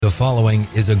The following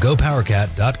is a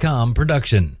GoPowerCat.com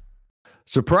production.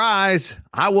 Surprise!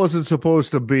 I wasn't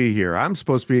supposed to be here. I'm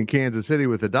supposed to be in Kansas City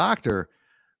with the doctor,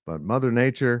 but Mother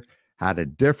Nature had a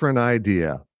different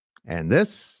idea. And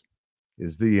this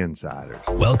is The Insiders.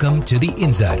 Welcome to The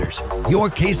Insiders, your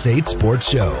K-State sports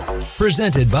show,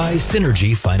 presented by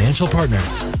Synergy Financial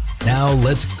Partners. Now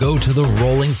let's go to the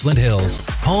rolling Flint Hills,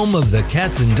 home of the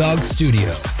Cats and Dogs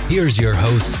studio. Here's your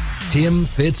host, Tim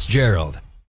Fitzgerald.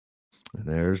 And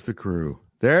there's the crew.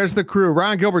 There's the crew.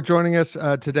 Ron Gilbert joining us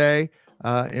today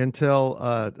until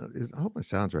I hope my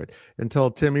sound's right.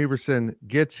 Until Tim Everson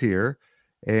gets here,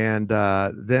 and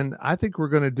then I think we're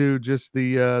going to do just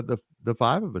the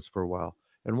five of us for a while.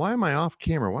 And why am I off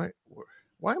camera?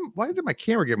 Why did my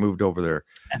camera get moved over there?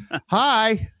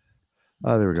 Hi.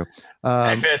 Oh, there we go.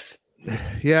 Hey, Fitz.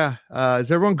 Yeah.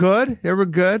 Is everyone good?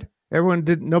 Everyone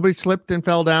good? Nobody slipped and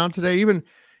fell down today. Even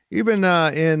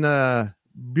in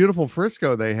beautiful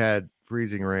Frisco, they had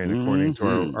freezing rain, according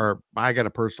to our I got a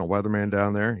personal weatherman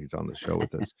down there. He's on the show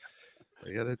with us.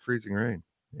 But yeah, they had freezing rain.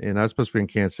 And I was supposed to be in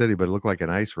Kansas City, but it looked like an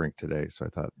ice rink today. So I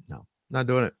thought, no, not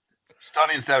doing it.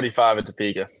 Sunny and 75 at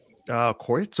Topeka. Of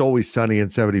course, it's always sunny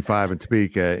and 75 in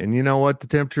Topeka. And you know what the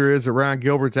temperature is around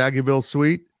Gilbert's Aggieville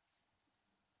Suite?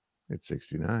 It's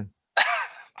 69.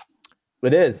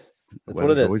 It is. That's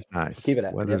what it is. Always nice. Keep it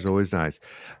up. Weather's always nice.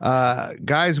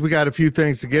 Guys, we got a few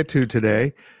things to get to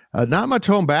today. Not much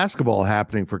home basketball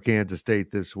happening for Kansas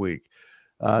State this week.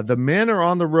 The men are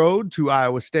on the road to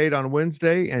Iowa State on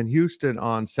Wednesday and Houston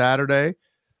on Saturday.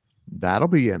 That'll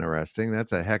be interesting.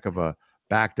 That's a heck of a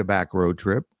back-to-back road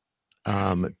trip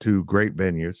to great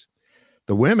venues.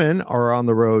 The women are on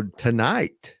the road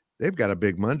tonight. They've got a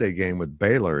big Monday game with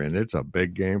Baylor, and it's a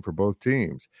big game for both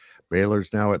teams.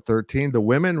 Baylor's now at 13. The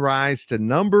women rise to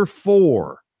number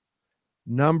four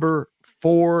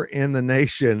in the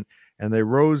nation, and they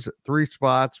rose 3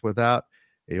 spots without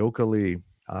Aoka Lee.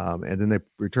 And then they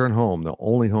return home. The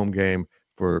only home game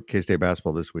for K-State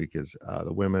basketball this week is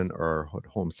the women are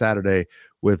home Saturday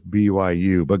with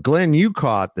BYU. But Glenn, you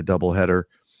caught the doubleheader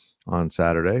on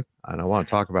Saturday, and I want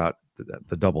to talk about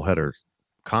the doubleheader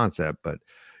concept, but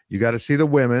you got to see the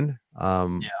women.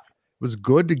 It was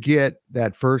good to get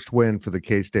that first win for the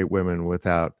K-State women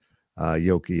without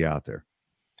Yoki out there.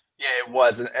 Yeah, it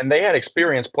was. And they had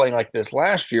experience playing like this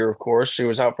last year, of course. She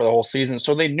was out for the whole season,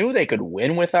 so they knew they could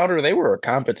win without her. They were a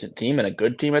competent team and a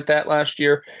good team at that last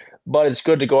year. But it's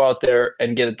good to go out there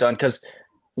and get it done because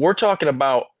we're talking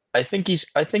about I think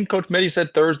Coach Mitty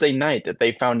said Thursday night that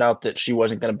they found out that she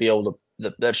wasn't going to be able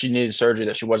to that she needed surgery,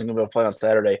 that she wasn't going to be able to play on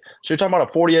Saturday. So you're talking about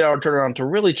a 48-hour turnaround to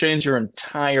really change your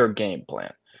entire game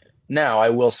plan. Now, I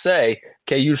will say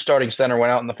KU's starting center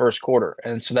went out in the first quarter,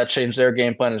 and so that changed their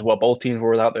game plan as well. Both teams were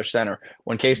without their center.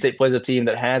 When K-State plays a team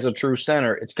that has a true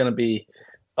center, it's going to be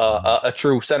a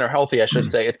true center healthy, I should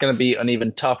say. It's going to be an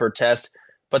even tougher test.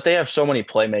 But they have so many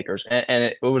playmakers, and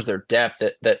it was their depth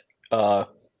that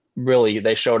really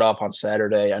they showed off on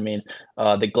Saturday. I mean,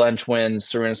 the Glenn twins,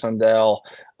 Serena Sundell,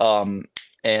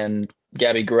 and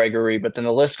Gabby Gregory, but then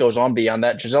the list goes on beyond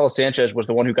that. Gisela Sanchez was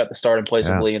the one who got the start in place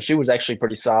of Lee, and she was actually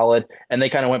pretty solid, and they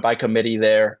kind of went by committee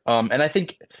there. And I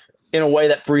think in a way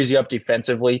that frees you up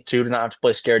defensively too, to not have to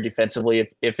play scared defensively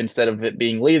if instead of it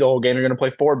being Lee the whole game, you're going to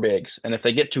play 4 bigs. And if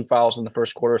they get 2 fouls in the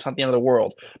first quarter, it's not the end of the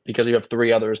world because you have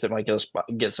 3 others that might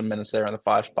get some minutes there in the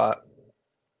 5 spot.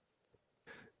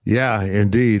 Yeah,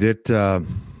 indeed. It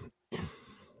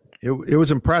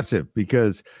was impressive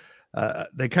because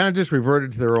they kind of just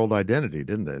reverted to their old identity,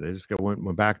 didn't they? They just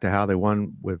went back to how they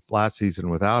won with last season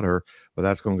without her, but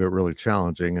that's going to get really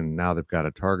challenging, and now they've got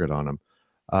a target on them.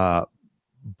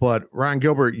 But Ryan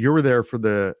Gilbert, you were there for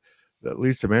at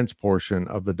least the men's portion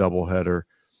of the doubleheader.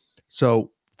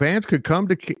 So fans could come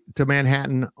to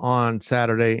Manhattan on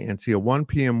Saturday and see a 1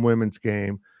 p.m. women's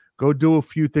game, go do a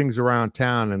few things around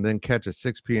town, and then catch a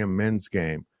 6 p.m. men's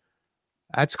game.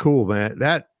 That's cool, man.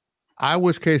 I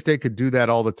wish K-State could do that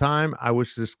all the time. I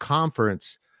wish this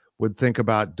conference would think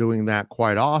about doing that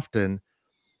quite often.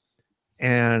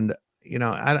 And, you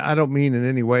know, I don't mean in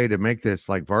any way to make this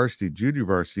like varsity, junior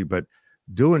varsity, but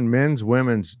doing men's,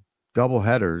 women's double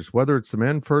headers, whether it's the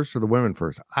men first or the women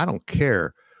first, I don't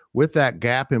care. With that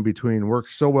gap in between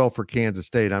works so well for Kansas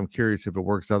State. I'm curious if it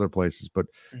works other places, but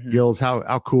Gills, how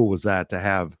cool was that to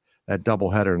have that double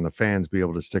header and the fans be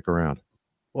able to stick around?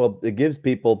 Well, it gives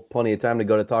people plenty of time to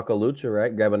go to Taco Lucha,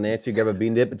 right? Grab a Nancy, grab a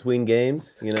bean dip between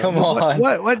games. You know, come on,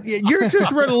 what? You're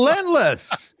just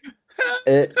relentless.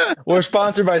 We're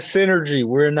sponsored by Synergy.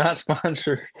 We're not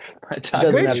sponsored by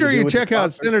Taco. Make sure you check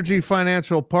out Synergy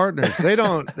Financial Partners. They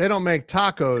don't make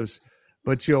tacos,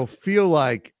 but you'll feel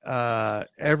like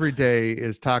every day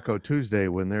is Taco Tuesday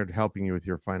when they're helping you with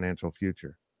your financial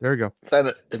future. There you go. Is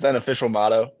that an official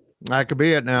motto? That could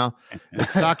be it now.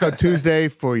 It's Taco Tuesday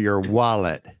for your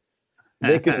wallet.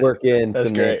 They could work in That's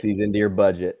some great. Nancy's into your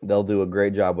budget. They'll do a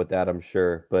great job with that, I'm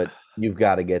sure. But you've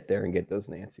got to get there and get those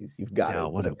Nancy's. You've got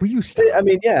to. Will you stop? I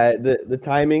mean, yeah, the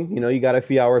timing, you got a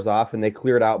few hours off, and they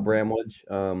cleared out Bramlage.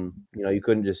 You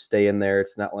couldn't just stay in there.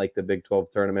 It's not like the Big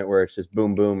 12 tournament where it's just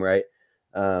boom, boom, right?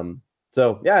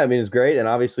 So, yeah, I mean, it's great. And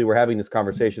obviously we're having this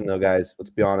conversation, though, guys,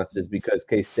 let's be honest, is because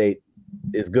K-State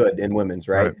is good in women's,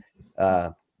 right?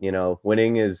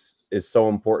 Winning is so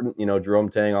important. Jerome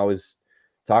Tang always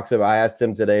talks about, I asked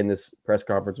him today in this press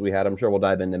conference we had, I'm sure we'll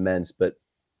dive into men's, but,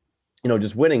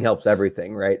 just winning helps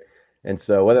everything, right? And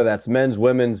so whether that's men's,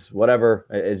 women's, whatever,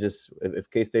 it's just, if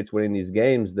K-State's winning these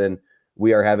games, then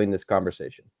we are having this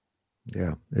conversation.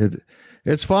 Yeah,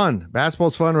 it's fun.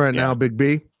 Basketball's fun right now, Big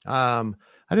B. I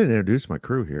didn't introduce my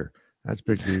crew here. That's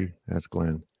Big B. That's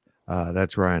Glenn.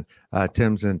 That's Ryan.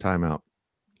 Tim's in timeout.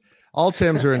 All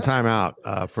Tims are in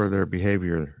timeout for their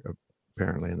behavior,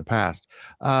 apparently in the past.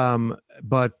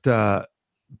 But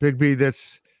Big B,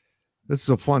 this is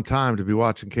a fun time to be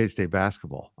watching K-State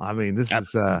basketball. I mean, this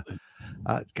is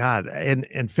God,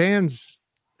 and fans.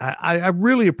 I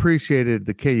really appreciated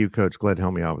the KU coach. Glenn,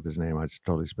 help me out with his name. I just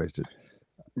totally spaced it.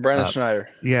 Brandon Schneider.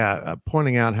 Yeah,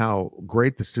 pointing out how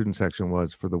great the student section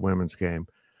was for the women's game.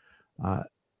 I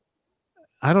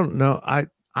don't know. I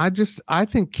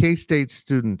think K-State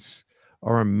students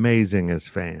are amazing as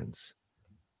fans.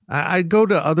 I go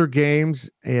to other games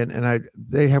and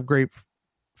they have great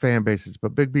fan bases,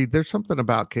 but Big B, there's something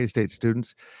about K-State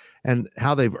students and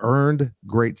how they've earned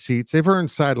great seats. They've earned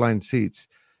sideline seats,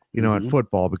 at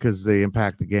football because they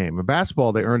impact the game. In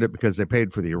basketball, they earned it because they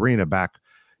paid for the arena back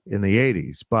in the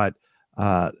 80s, but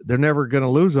they're never going to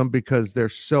lose them because they're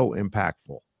so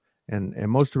impactful. And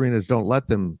most arenas don't let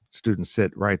them students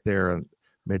sit right there in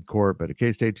mid-court, but at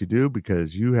K-State you do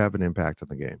because you have an impact on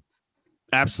the game.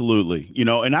 Absolutely.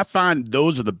 And I find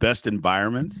those are the best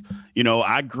environments.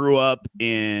 I grew up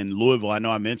in Louisville. I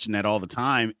know I mention that all the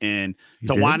time. And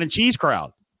it's a wine and cheese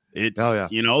crowd. It's,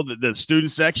 the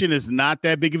student section is not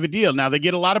that big of a deal. Now they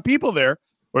get a lot of people there,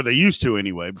 or they used to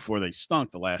anyway, before they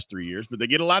stunk the last 3 years, but they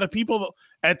get a lot of people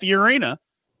at the arena.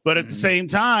 But at the same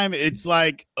time, it's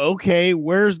like, okay,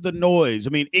 where's the noise? I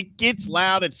mean, it gets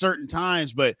loud at certain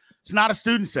times, but it's not a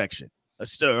student section.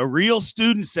 A real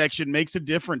student section makes a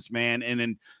difference, man.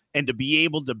 And to be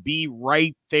able to be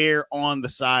right there on the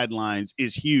sidelines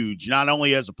is huge, not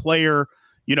only as a player,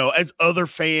 as other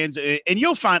fans. And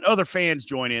you'll find other fans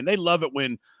join in. They love it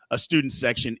when a student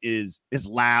section is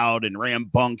loud and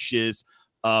rambunctious.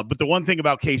 But the one thing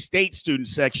about K-State student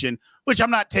section, which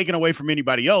I'm not taking away from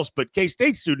anybody else, but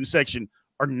K-State student section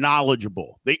are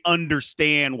knowledgeable. They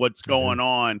understand what's going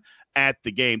on at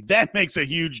the game. That makes a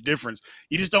huge difference.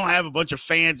 You just don't have a bunch of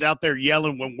fans out there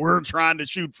yelling when we're trying to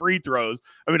shoot free throws.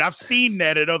 I mean, I've seen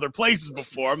that at other places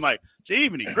before. I'm like, gee,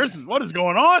 Christmas, what is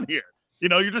going on here?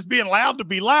 You're just being loud to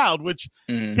be loud, which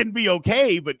can be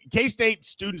okay. But K-State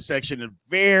student section is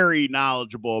very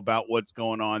knowledgeable about what's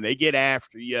going on. They get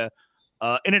after you.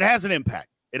 And it has an impact.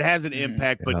 It has an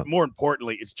impact, but more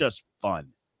importantly, it's just fun.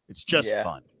 It's just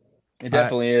fun. It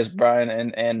definitely is, Brian.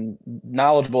 And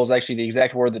knowledgeable is actually the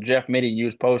exact word that Jeff Mittie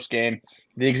used post game.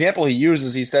 The example he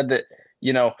uses, he said that,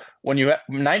 when you have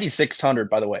 9,600,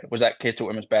 by the way, was at K-State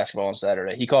women's basketball on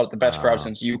Saturday. He called it the best crowd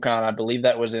since UConn. I believe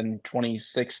that was in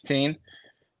 2016.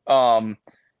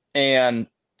 And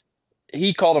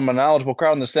he called them a knowledgeable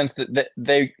crowd in the sense that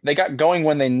they got going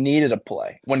when they needed a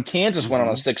play. When Kansas went on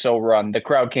a 6-0 run, the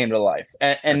crowd came to life.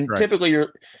 And typically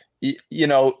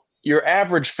your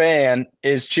average fan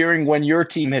is cheering when your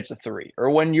team hits a three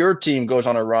or when your team goes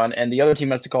on a run and the other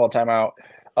team has to call a timeout.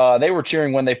 They were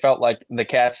cheering when they felt like the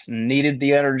Cats needed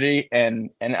the energy, and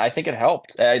I think it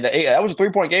helped. That was a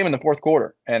 3-point game in the fourth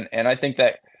quarter, and I think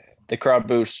that the crowd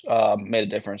boost made a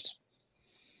difference.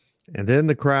 And then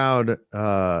the crowd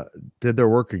did their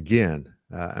work again.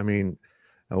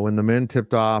 When the men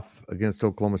tipped off against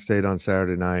Oklahoma State on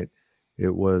Saturday night,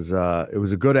 it was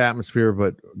a good atmosphere.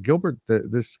 But Gilbert,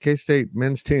 this K-State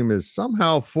men's team is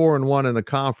somehow 4-1 in the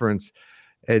conference,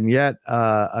 and yet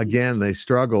again they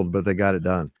struggled, but they got it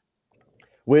done.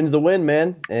 Win's a win,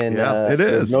 man, and it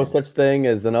is. There's no such thing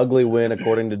as an ugly win,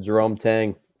 according to Jerome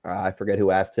Tang. I forget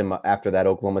who asked him after that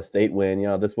Oklahoma State win.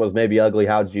 This was maybe ugly.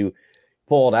 How'd you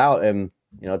pull it out? And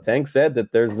Tang said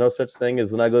that there's no such thing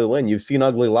as an ugly win. You've seen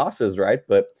ugly losses, right?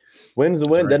 But win's a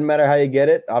win. Right. Doesn't matter how you get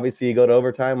it. Obviously, you go to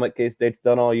overtime like K-State's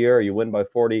done all year, or you win by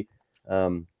 40.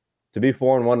 To be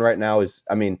 4-1 right now is,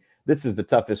 this is the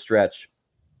toughest stretch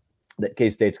that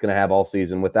K-State's going to have all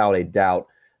season without a doubt,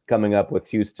 coming up with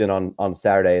Houston on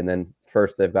Saturday. And then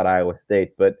first they've got Iowa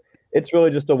State. But it's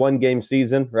really just a one-game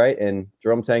season, right? And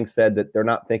Jerome Tang said that they're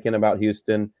not thinking about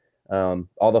Houston.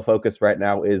 All the focus right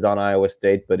now is on Iowa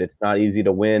State, but it's not easy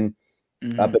to win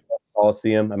up at the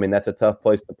Coliseum. I mean, that's a tough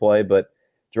place to play. But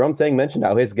Jerome Tang mentioned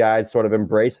how his guys sort of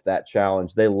embrace that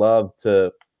challenge. They love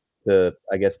to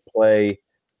I guess, play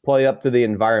up to the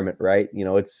environment, right? You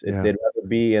know, they'd rather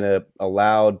be in a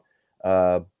loud,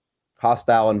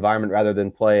 hostile environment rather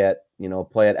than play at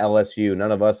LSU.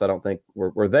 None of us, I don't think,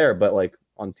 were there, but like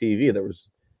on TV, there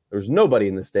was nobody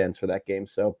in the stands for that game,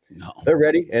 so they're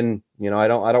ready. And I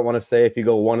don't want to say if you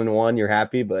go 1-1, you're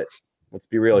happy, but let's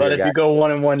be real. But if you go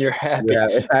 1-1, you're happy. Yeah,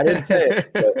 I didn't say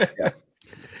it. But, yeah.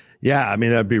 Yeah, I mean,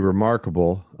 that'd be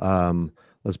remarkable.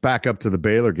 Let's back up to the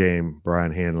Baylor game,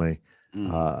 Brian Hanley.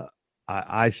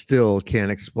 I still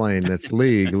can't explain this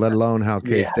league, let alone how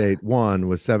K-State won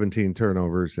with 17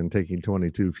 turnovers and taking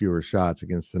 22 fewer shots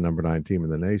against the number 9 team in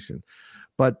the nation.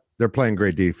 But they're playing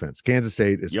great defense. Kansas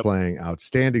State is playing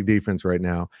outstanding defense right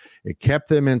now. It kept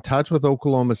them in touch with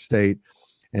Oklahoma State,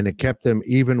 and it kept them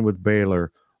even with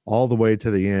Baylor all the way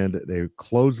to the end. They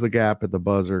closed the gap at the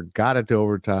buzzer, got it to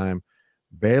overtime.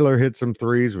 Baylor hit some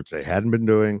threes, which they hadn't been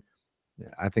doing.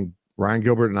 I think Ryan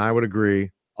Gilbert and I would agree.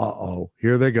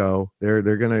 Here they go. They're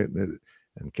gonna,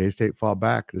 and K-State fought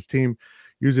back. This team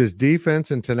uses defense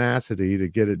and tenacity to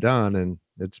get it done, and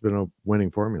it's been a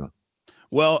winning formula.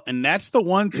 Well, and that's the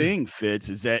one thing, Fitz,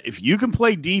 is that if you can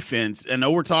play defense, I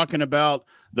know we're talking about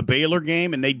the Baylor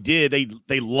game, and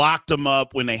they locked them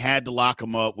up when they had to lock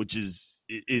them up, which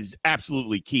is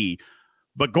absolutely key.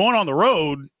 But going on the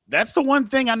road, that's the one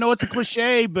thing. I know it's a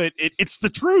cliche, but it's the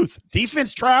truth.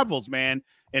 Defense travels, man.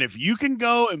 And if you can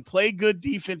go and play good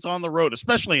defense on the road,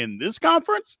 especially in this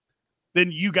conference,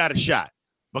 then you got a shot,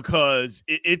 because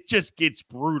it just gets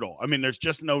brutal. I mean, there's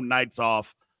just no nights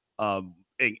off.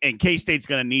 And K-State's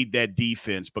going to need that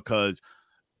defense, because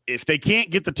if they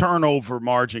can't get the turnover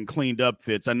margin cleaned up,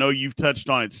 Fitz, I know you've touched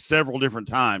on it several different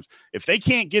times. If they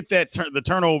can't get the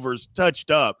turnovers touched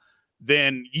up,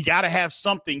 then you got to have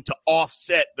something to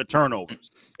offset the turnovers.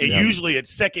 And usually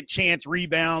it's second chance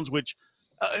rebounds, which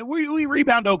we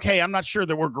rebound okay. I'm not sure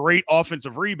that we're great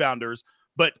offensive rebounders,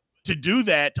 but to do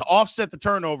that, to offset the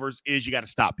turnovers, is you got to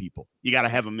stop people. You got to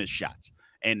have them miss shots.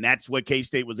 And that's what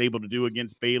K-State was able to do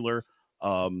against Baylor.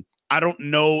 I don't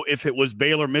know if it was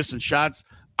Baylor missing shots.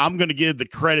 I'm going to give the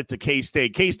credit to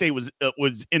K-State. K-State was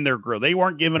in their grill. They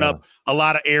weren't giving up a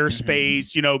lot of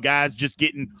airspace, guys just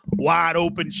getting wide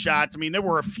open shots. I mean, there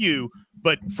were a few,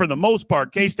 but for the most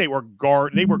part, K-State were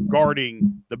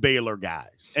guarding the Baylor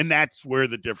guys. And that's where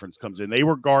the difference comes in. They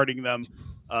were guarding them,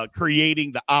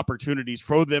 creating the opportunities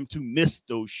for them to miss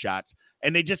those shots.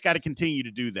 And they just got to continue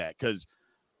to do that, because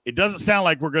it doesn't sound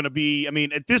like we're going to be, I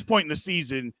mean, at this point in the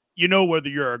season, whether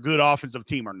you're a good offensive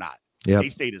team or not.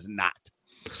 K-State is not.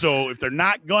 So if they're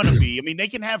not going to be, I mean, they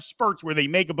can have spurts where they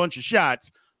make a bunch of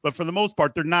shots, but for the most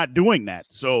part, they're not doing that.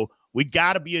 So we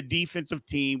got to be a defensive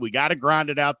team. We got to grind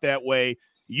it out that way.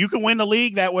 You can win the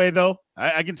league that way, though.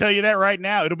 I can tell you that right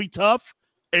now. It'll be tough.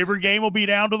 Every game will be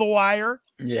down to the wire.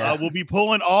 Yeah. We'll be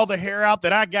pulling all the hair out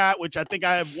that I got, which I think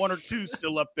I have 1 or 2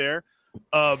 still up there.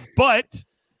 But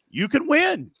you can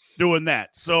win doing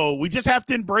that. So we just have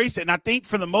to embrace it. And I think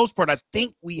for the most part,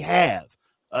 we have.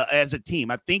 As a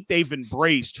team, I think they've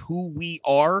embraced who we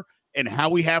are and how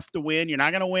we have to win. You're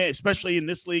not going to win, especially in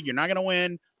this league. You're not going to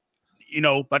win,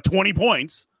 by 20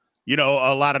 points,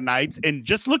 a lot of nights. And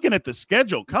just looking at the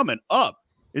schedule coming up,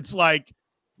 it's like,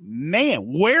 man,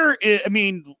 where's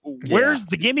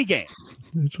the gimme game?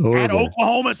 It's horrible.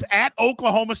 At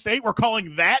Oklahoma State, we're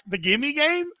calling that the gimme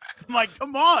game? I'm like,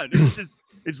 come on. It's just,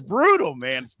 it's brutal,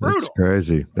 man. It's brutal. It's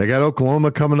crazy. They got Oklahoma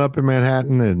coming up in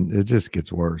Manhattan, and it just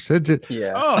gets worse.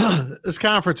 This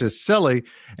conference is silly,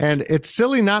 and it's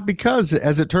silly not because,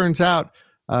 as it turns out,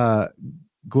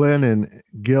 Glenn and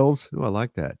Gills. Oh, I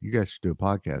like that. You guys should do a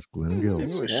podcast, Glenn and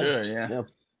Gills. We should, yeah.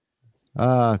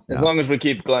 As long as we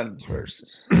keep Glenn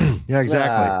first. Yeah,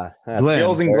 exactly. Glenn,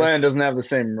 Gills and Glenn doesn't have the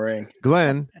same ring.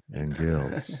 Glenn and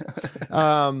Gills.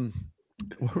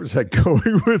 Where was I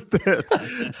going with this?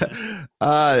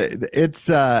 It's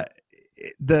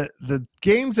the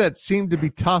games that seem to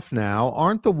be tough now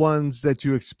aren't the ones that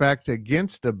you expect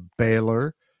against a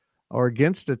Baylor or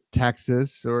against a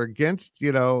Texas or against,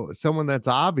 someone that's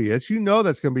obvious.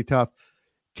 That's going to be tough.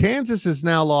 Kansas has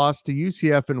now lost to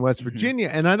UCF and West Virginia,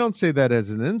 and I don't say that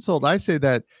as an insult. I say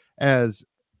that as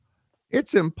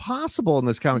it's impossible in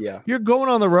this conference. Yeah. You're going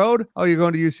on the road. Oh, you're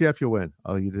going to UCF, you'll win.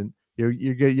 Oh, you didn't.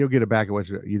 You'll get it back at West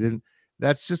Virginia. You didn't.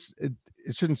 That's just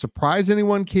it shouldn't surprise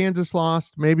anyone Kansas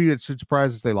lost. Maybe it should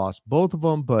surprise us they lost both of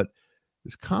them, but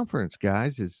this conference,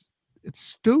 guys, it's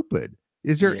stupid.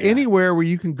 Is there anywhere where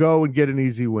you can go and get an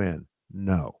easy win?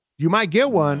 No. You might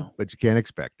get one, but you can't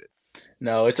expect it.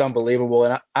 No, it's unbelievable.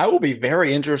 And I will be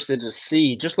very interested to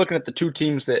see, just looking at the two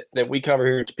teams that we cover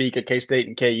here in Topeka, K-State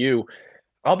and KU,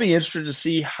 I'll be interested to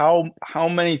see how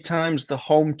many times the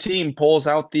home team pulls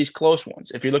out these close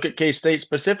ones. If you look at K-State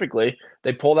specifically,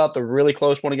 they pulled out the really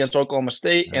close one against Oklahoma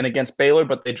State and against Baylor,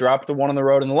 but they dropped the one on the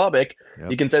road in Lubbock.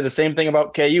 Yep. You can say the same thing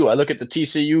about KU. I look at the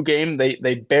TCU game.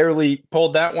 They barely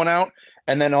pulled that one out.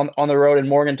 And then on the road in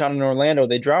Morgantown and Orlando,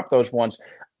 they dropped those ones.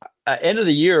 At end of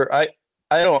the year, I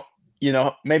don't,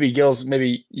 maybe Gills,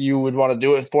 maybe you would want to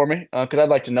do it for me because I'd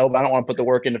like to know, but I don't want to put the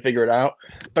work in to figure it out.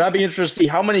 But I'd be interested to see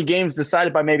how many games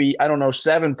decided by maybe,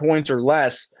 7 points or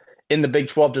less in the Big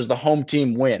 12 does the home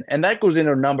team win. And that goes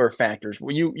into a number of factors.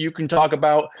 You can talk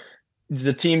about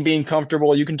the team being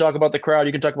comfortable. You can talk about the crowd.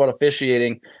 You can talk about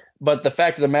officiating. But the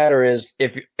fact of the matter is,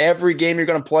 if every game you're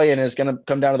going to play in is going to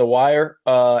come down to the wire,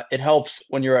 it helps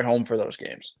when you're at home for those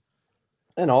games.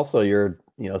 And also you're,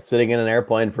 sitting in an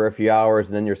airplane for a few hours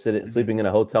and then you're sleeping in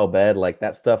a hotel bed, like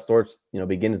that stuff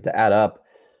begins to add up.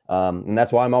 And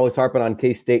that's why I'm always harping on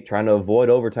K-State trying to avoid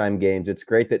overtime games. It's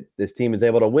great that this team is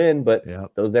able to win, but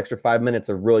those extra 5 minutes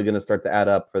are really going to start to add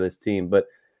up for this team. But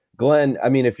Glenn,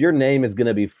 if your name is going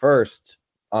to be first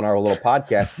on our little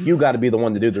podcast, you got to be the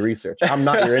one to do the research. I'm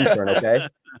not your intern.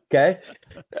 Okay.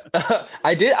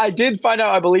 I did find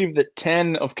out, I believe that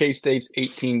 10 of K-State's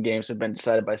 18 games have been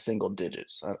decided by single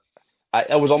digits.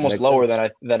 I was almost lower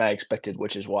than I expected,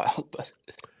 which is wild. But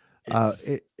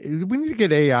we need to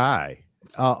get AI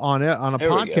on a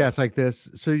podcast like this,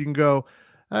 so you can go,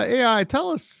 AI,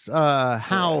 tell us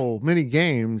how many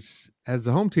games has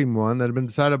the home team won that have been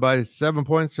decided by 7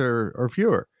 points or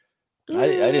fewer. I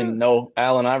didn't know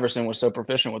Allen Iverson was so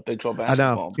proficient with Big 12 basketball.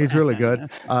 I know. He's really good.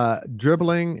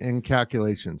 Dribbling and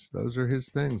calculations. Those are his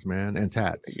things, man. And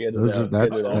tats.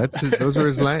 Those are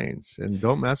his lanes, and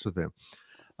don't mess with him.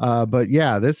 But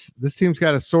yeah, this team's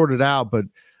got to sort it out. But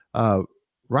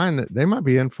Ryan, they might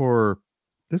be in for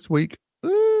this week.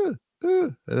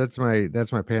 That's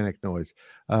my panic noise.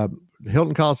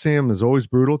 Hilton Coliseum is always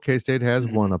brutal. K-State has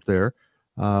one up there,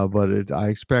 but I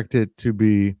expect it to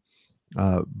be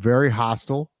very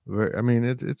hostile.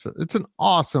 It's an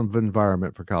awesome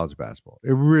environment for college basketball.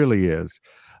 It really is.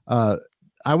 I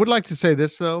would like to say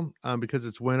this though, because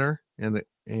it's winter and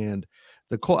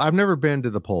the cold. I've never been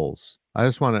to the poles. I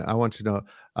want you to know,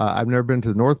 I've never been to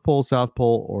the North Pole, South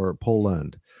Pole, or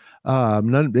Poland.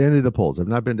 Any of the poles. I've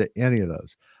not been to any of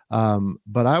those.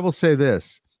 But I will say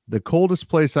this: the coldest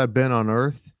place I've been on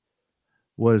Earth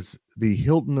was the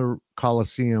Hilton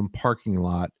Coliseum parking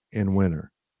lot in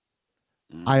winter.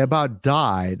 I about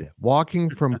died walking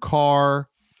from car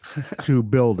to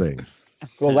building.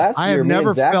 Well, last year, I have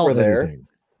never felt anything.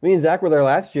 Me and Zach were there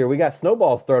last year. We got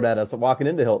snowballs thrown at us walking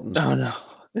into Hilton. Oh no.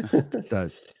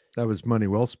 That was money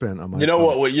well spent on my.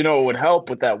 What would help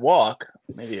with that walk?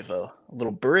 Maybe if a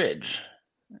little bridge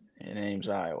in Ames,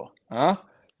 Iowa, huh?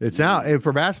 It's out, and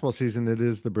for basketball season, it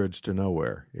is the bridge to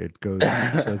nowhere. It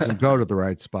doesn't go to the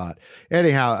right spot.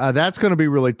 Anyhow, that's going to be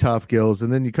really tough, Gills.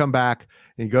 And then you come back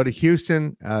and you go to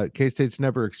Houston. K-State's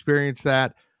never experienced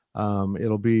that.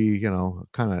 It'll be,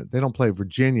 kind of, they don't play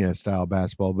Virginia style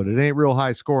basketball, but it ain't real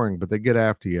high scoring, but they get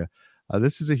after you.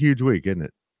 This is a huge week, isn't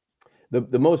it?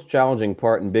 The most challenging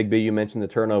part, and Big B, you mentioned the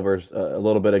turnovers a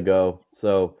little bit ago.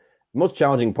 So the most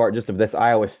challenging part just of this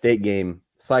Iowa State game,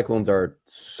 Cyclones are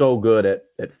so good at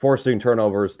forcing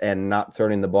turnovers and not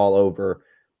turning the ball over.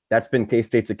 That's been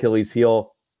K-State's Achilles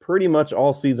heel pretty much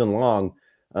all season long.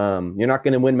 You're not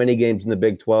going to win many games in the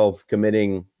Big 12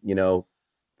 committing,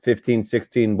 15,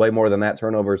 16, way more than that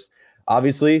turnovers.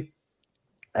 Obviously,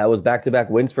 that was back-to-back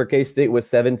wins for K-State with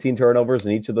 17 turnovers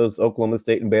in each of those Oklahoma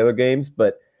State and Baylor games,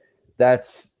 but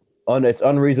it's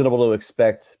unreasonable to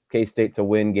expect K-State to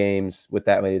win games with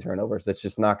that many turnovers. That's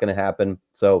just not going to happen.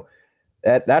 So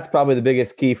that's probably the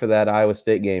biggest key for that Iowa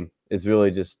State game is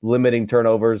really just limiting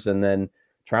turnovers and then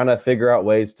trying to figure out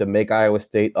ways to make Iowa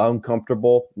State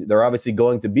uncomfortable. They're obviously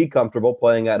going to be comfortable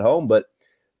playing at home, but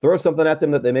throw something at them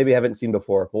that they maybe haven't seen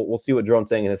before. We'll see what Jerome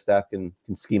Tang and his staff can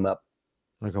scheme up.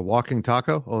 Like a walking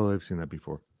taco? Oh, they've seen that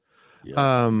before.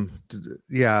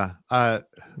 Yeah.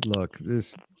 Look,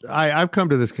 I've come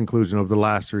to this conclusion over the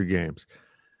last 3 games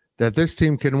that this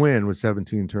team can win with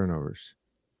 17 turnovers,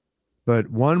 but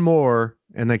one more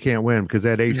and they can't win because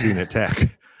they had 18 at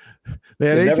Tech.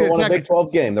 They never won a Big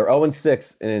 12 game. They're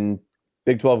 0-6 in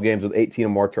Big 12 games with 18 or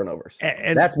more turnovers.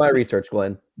 And that's my research,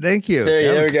 Glenn. Thank you.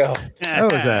 There we go.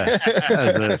 That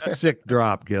was a sick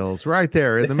drop, Gills, right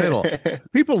there in the middle.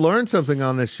 People learn something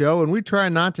on this show, and we try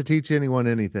not to teach anyone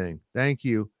anything. Thank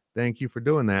you. Thank you for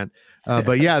doing that.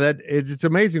 But yeah, it's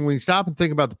amazing when you stop and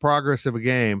think about the progress of a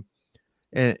game.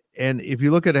 And if you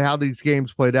look at how these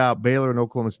games played out, Baylor and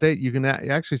Oklahoma State, you can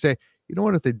actually say, you know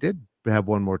what, if they did have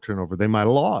one more turnover, they might have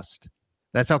lost.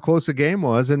 That's how close the game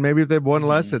was. And maybe if they'd won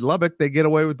less at Lubbock, they get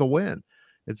away with the win.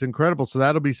 It's incredible. So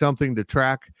that'll be something to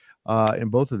track in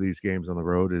both of these games on the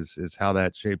road is how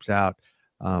that shapes out.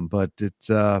 But it's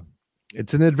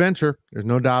an adventure. There's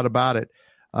no doubt about it.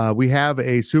 We have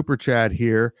a super chat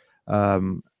here.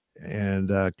 And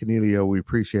Cornelio, we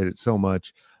appreciate it so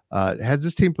much. Has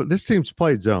this team's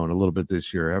played zone a little bit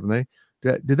this year, haven't they?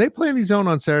 Did they play any zone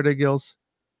on Saturday, Gills?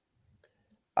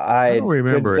 I don't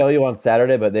remember. Tell you on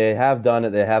Saturday, but they have done it.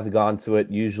 They have gone to it.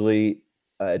 Usually,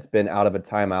 it's been out of a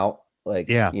timeout.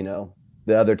 The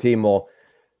other team will,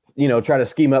 try to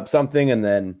scheme up something, and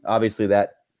then obviously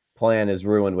that plan is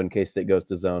ruined when K-State goes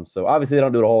to zone. So obviously they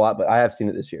don't do it a whole lot, but I have seen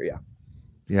it this year. Yeah.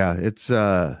 Yeah, it's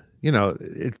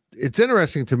it's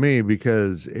interesting to me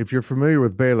because if you're familiar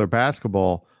with Baylor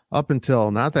basketball, up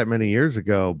until not that many years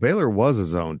ago, Baylor was a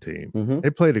zone team. Mm-hmm. They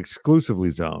played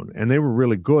exclusively zone, and they were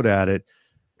really good at it.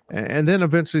 And then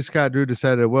eventually Scott Drew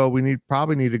decided, well, we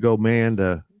probably need to go man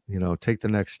to, take the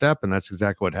next step. And that's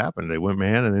exactly what happened. They went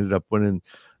man and ended up winning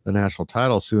the national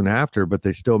title soon after, but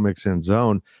they still mix in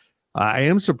zone. I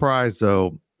am surprised,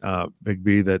 though, Big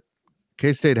B, that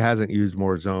K-State hasn't used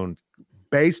more zone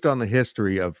based on the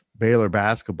history of Baylor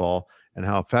basketball and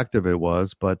how effective it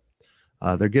was. But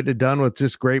they're getting it done with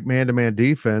just great man-to-man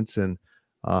defense. And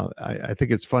I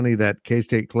think it's funny that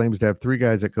K-State claims to have three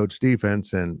guys that coach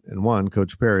defense and one,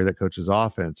 Coach Perry, that coaches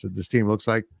offense. This team looks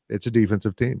like it's a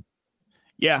defensive team.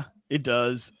 Yeah, it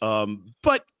does.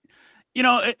 But,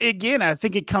 again, I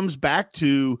think it comes back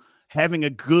to having a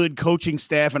good coaching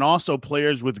staff and also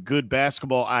players with good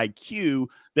basketball IQ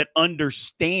that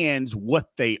understands what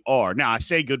they are. Now, I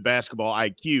say good basketball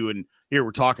IQ, and here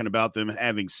we're talking about them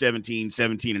having 17,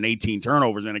 and 18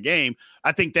 turnovers in a game.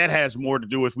 I think that has more to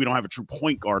do with we don't have a true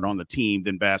point guard on the team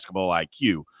than basketball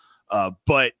IQ.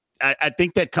 But I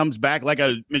think that comes back, like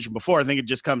I mentioned before, I think it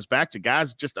just comes back to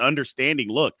guys just understanding,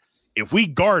 look, if we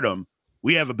guard them,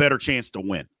 we have a better chance to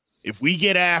win. If we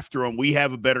get after them, we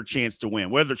have a better chance to win,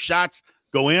 whether shots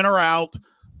go in or out.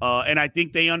 And I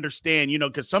think they understand,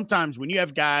 because sometimes when you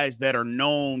have guys that are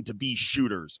known to be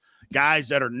shooters, guys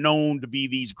that are known to be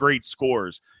these great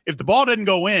scorers, if the ball doesn't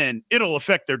go in, it'll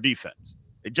affect their defense.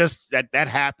 It just that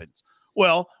happens.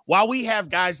 Well, while we have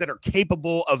guys that are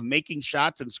capable of making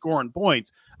shots and scoring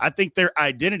points, I think their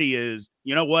identity is,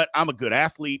 you know what? I'm a good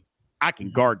athlete. I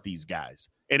can guard these guys.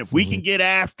 And if we can get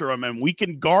after them and we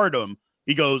can guard them,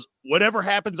 he goes, whatever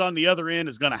happens on the other end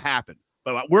is going to happen.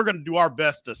 But we're going to do our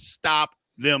best to stop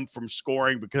them from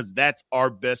scoring because that's our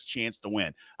best chance to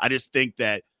win. I just think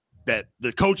that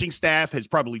the coaching staff has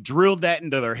probably drilled that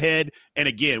into their head. And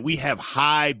again, we have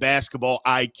high basketball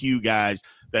IQ guys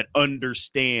that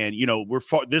understand, we're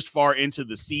this far into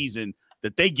the season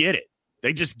that they get it.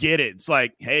 They just get it. It's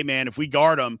like, hey, man, if we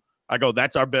guard them, I go,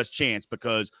 that's our best chance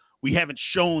because we haven't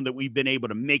shown that we've been able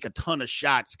to make a ton of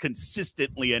shots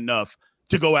consistently enough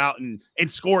to go out and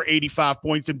score 85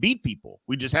 points and beat people.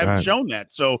 We just haven't shown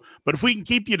that. So, but if we can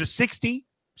keep you to 60,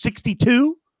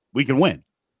 62, we can win.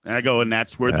 And I go, and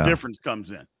that's where the difference comes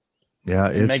in. Yeah,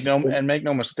 and make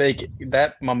no mistake,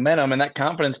 that momentum and that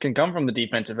confidence can come from the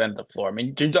defensive end of the floor. I mean,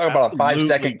 you talk about a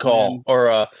 5-second call or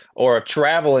a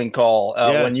traveling call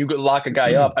when you lock a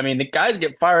guy up. I mean, the guys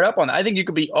get fired up on that. I think you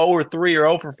could be 0 for 3 or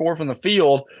 0 for 4 from the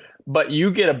field, but you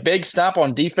get a big stop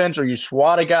on defense or you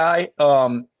swat a guy,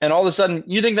 and all of a sudden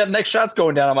you think that next shot's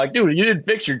going down. I'm like, dude, you didn't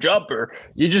fix your jumper.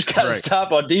 You just got to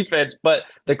stop on defense. But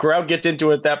the crowd gets into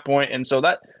it at that point, and so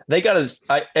that they got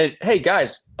to. Hey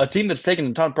guys, a team that's taking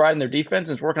a ton of pride in their defense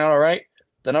and it's working out all right.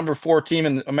 The number 4 team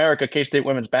in America, K-State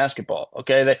women's basketball.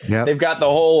 Okay, they've got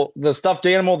the stuffed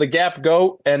animal, the Gap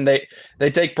goat, and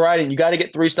they take pride in. You got to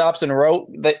get 3 stops in a row.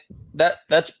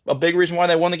 That's a big reason why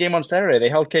they won the game on Saturday. They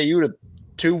held KU to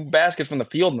 2 baskets from the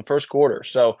field in the first quarter.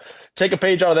 So take a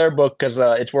page out of their book because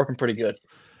it's working pretty good.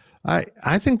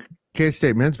 I think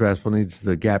K-State men's basketball needs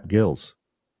the Gap Gills.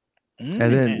 And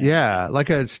then, like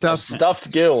a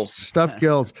stuffed gills. Stuffed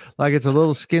gills. Like it's a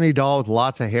little skinny doll with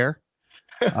lots of hair.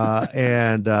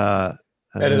 And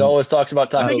it always talks about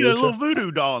Taco. I think a little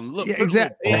voodoo doll. Look,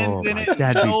 exactly. In it,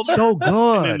 that'd be so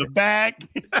good. In the back.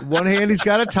 One hand he's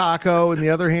got a taco, and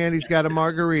the other hand he's got a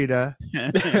margarita.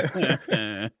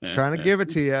 Trying to give it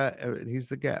to you. He's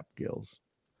the Gap Gills.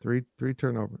 Three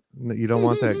turnover. You don't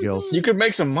want that, Gills. You could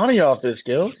make some money off this,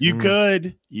 Gills. You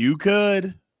could.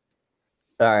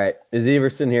 All right. Is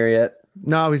Everson here yet?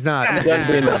 No, he's not.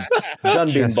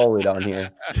 Done being bullied on here.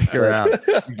 Stick her out.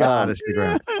 You gotta stick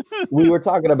around. We were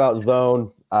talking about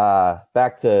zone.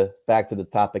 Back to the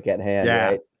topic at hand. Yeah.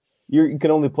 Right? You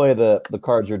can only play the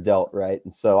cards you're dealt, right?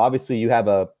 And so obviously you have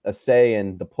a say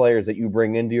in the players that you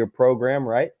bring into your program,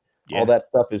 right? Yeah. All that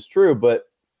stuff is true, but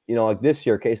like this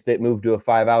year, K-State moved to a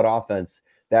 5-out offense.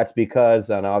 That's because,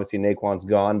 and obviously Naquan's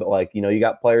gone, but you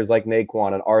got players like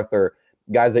Naquan and Arthur,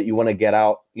 guys that you want to get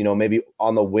out, maybe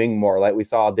on the wing more. Like we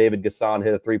saw David Gasson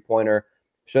hit a 3-pointer.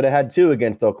 Should have had 2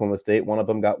 against Oklahoma State. One of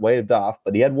them got waved off,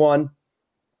 but he had 1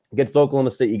 against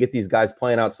Oklahoma State. You get these guys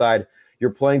playing outside. You're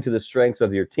playing to the strengths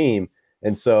of your team.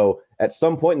 And so at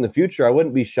some point in the future, I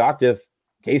wouldn't be shocked if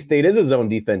K-State is a zone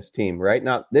defense team, right?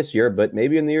 Not this year, but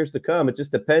maybe in the years to come. It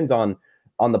just depends on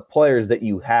the players that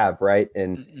you have, right?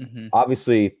 And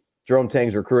obviously Jerome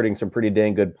Tang's recruiting some pretty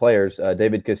dang good players.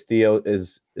 David Castillo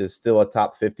is still a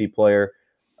top 50 player.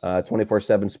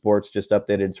 24/7 Sports just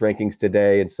updated its rankings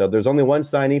today. And so there's only 1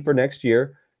 signee for next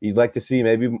year. You'd like to see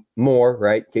maybe more,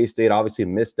 right? K-State obviously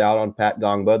missed out on Pat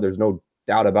Gongba. There's no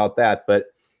doubt about that, but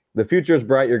the future is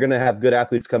bright. You're going to have good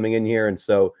athletes coming in here. And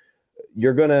so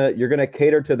you're going to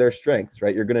cater to their strengths,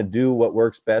 right? You're going to do what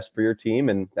works best for your team.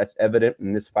 And that's evident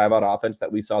in this 5-out offense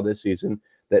that we saw this season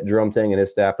that Jerome Tang and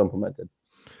his staff implemented.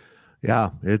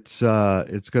 Yeah, it's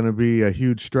going to be a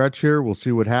huge stretch here. We'll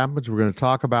see what happens. We're going to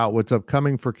talk about what's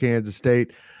upcoming for Kansas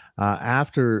State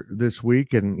after this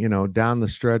week, and down the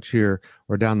stretch here,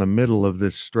 or down the middle of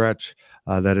this stretch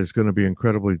that is going to be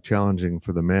incredibly challenging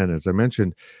for the men. As I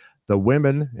mentioned, the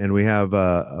women, and we have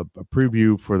a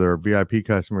preview for their VIP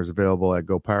customers available at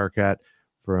Go PowerCat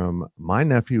from my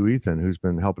nephew Ethan, who's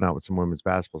been helping out with some women's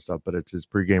basketball stuff, but it's his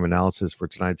pregame analysis for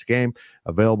tonight's game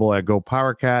available at Go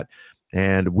PowerCat.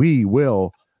 And we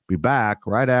will be back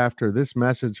right after this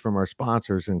message from our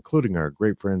sponsors, including our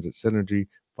great friends at Synergy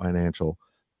Financial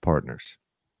Partners.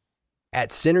 At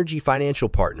Synergy Financial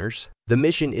Partners, the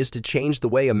mission is to change the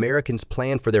way Americans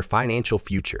plan for their financial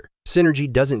future.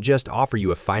 Synergy doesn't just offer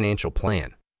you a financial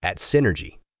plan. At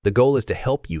Synergy, the goal is to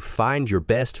help you find your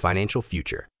best financial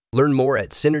future. Learn more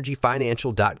at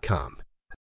synergyfinancial.com.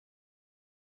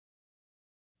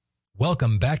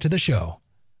 Welcome back to the show.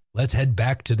 Let's head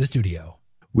back to the studio.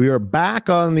 We are back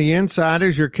on the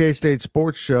Insiders, your K-State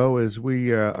sports show, as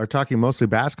we are talking mostly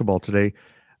basketball today.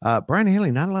 Brian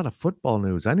Haley, not a lot of football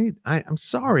news. I'm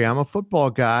sorry, I'm a football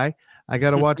guy. I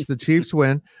got to watch the Chiefs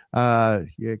win. Yeah,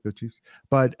 go Chiefs.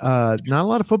 But not a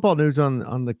lot of football news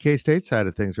on the K-State side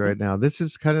of things right now. This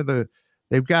is kind of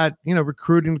they've got,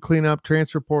 recruiting to clean up,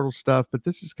 transfer portal stuff, but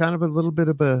this is kind of a little bit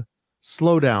of a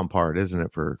slowdown part, isn't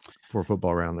it, for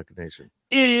football around the nation?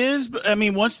 It is. But I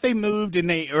mean, once they moved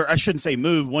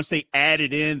once they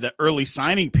added in the early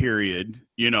signing period,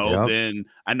 then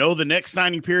I know the next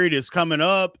signing period is coming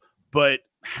up, but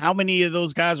how many of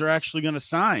those guys are actually going to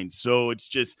sign? So it's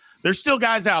just, there's still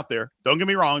guys out there. Don't get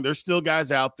me wrong. There's still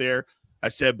guys out there. I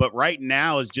said, but right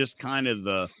now is just kind of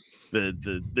the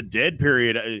dead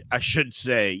period. I should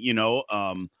say,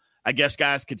 I guess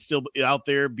guys could still be out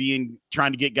there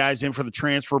trying to get guys in for the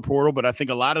transfer portal, but I think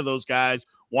a lot of those guys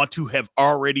want to have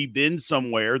already been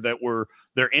somewhere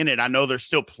they're in it. I know there's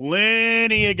still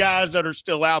plenty of guys that are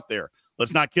still out there.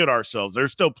 Let's not kid ourselves.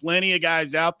 There's still plenty of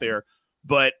guys out there,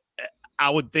 but I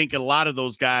would think a lot of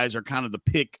those guys are kind of the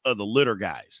pick of the litter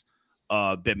guys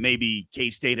that maybe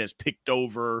K-State has picked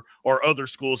over or other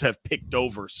schools have picked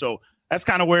over. So that's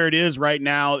kind of where it is right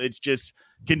now. It's just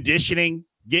conditioning,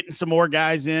 getting some more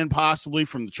guys in possibly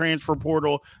from the transfer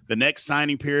portal, the next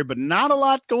signing period, but not a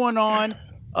lot going on.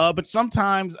 But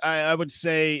sometimes I would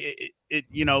say it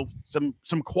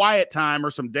some quiet time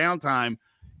or some downtime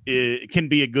can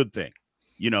be a good thing.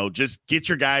 Just get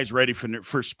your guys ready for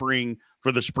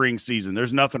the spring season.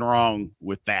 There's nothing wrong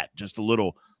with that. Just a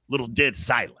little dead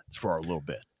silence for a little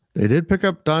bit. They did pick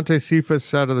up Dante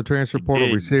Cephas out of the transfer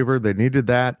portal receiver. They needed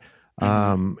that.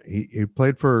 He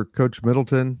played for Coach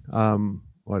Middleton.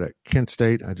 At Kent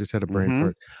State. I just had a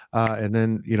brain fart. And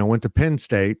then, went to Penn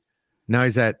State. Now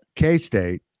he's at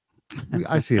K-State.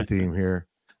 I see a theme here.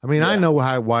 I mean, I know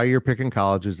why you're picking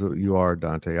colleges that you are,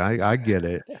 Dante. I get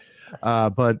it.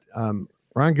 But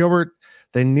Ron Gilbert,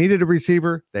 they needed a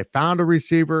receiver. They found a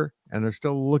receiver, and they're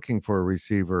still looking for a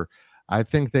receiver. I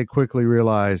think they quickly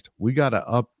realized we got to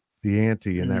up the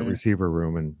ante in that receiver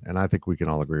room, and I think we can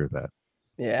all agree with that.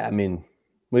 Yeah, I mean,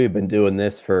 we've been doing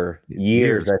this for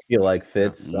years. I feel like,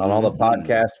 Fitz, on all the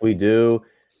podcasts we do.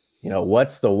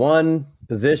 What's the one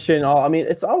position? I mean,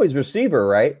 it's always receiver,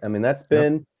 right? I mean, that's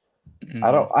been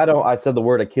I said the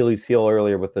word Achilles heel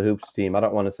earlier with the hoops team. I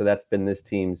don't want to say that's been this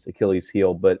team's Achilles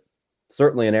heel, but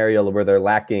certainly an area where they're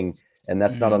lacking. And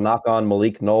that's not a knock on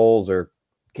Malik Knowles or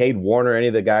Cade Warner, any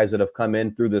of the guys that have come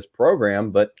in through this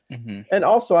program. But and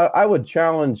also I would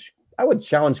challenge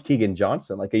Keegan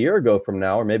Johnson like a year ago from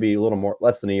now, or maybe a little more,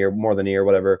 less than a year, more than a year,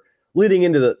 whatever. Leading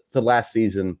into last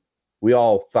season, we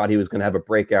all thought he was going to have a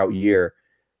breakout year.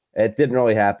 It didn't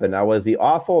really happen. Now, was he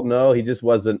awful? No, he just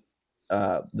wasn't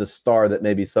the star that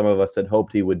maybe some of us had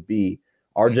hoped he would be.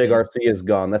 RJ Garcia is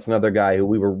gone. That's another guy who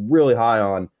we were really high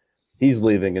on. He's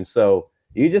leaving. And so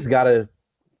you just got to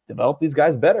develop these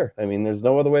guys better. I mean, there's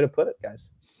no other way to put it, guys.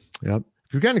 Yep.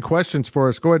 If you've got any questions for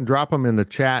us, go ahead and drop them in the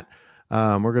chat.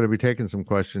 We're going to be taking some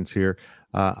questions here.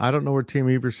 I don't know where Team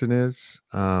Everson is.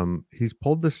 He's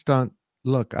pulled the stunt.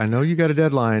 Look, I know you got a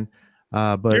deadline,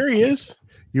 but there he is.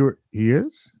 He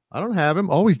is? I don't have him.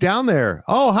 Oh, he's down there.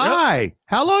 Oh, hi. Yep.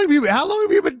 How long have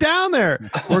you been down there?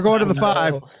 We're going to the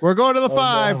 5. We're going to the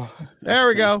 5. No. There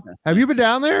we go. Have you been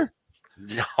down there?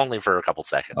 Only for a couple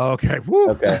seconds. Okay. Woo.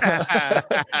 Okay.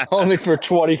 Only for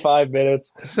 25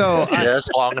 minutes. So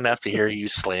just long enough to hear you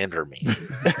slander me.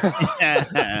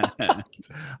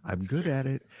 I'm good at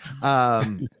it.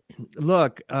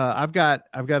 Look, I've got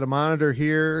a monitor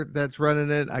here that's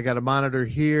running it. I got a monitor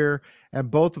here, and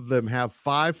both of them have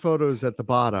 5 photos at the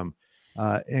bottom,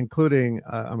 including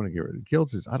I'm going to get rid of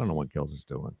Gills. I don't know what Gills is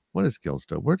doing. What is Gills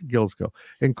doing? Where did Gills go?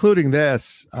 Including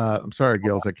this. I'm sorry,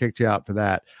 Gills. I kicked you out for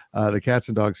that. The Cats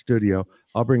and Dogs studio.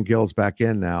 I'll bring Gills back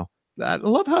in now. I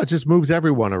love how it just moves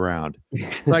everyone around.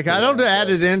 Like I don't add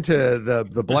it into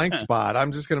the blank spot.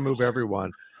 I'm just going to move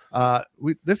everyone.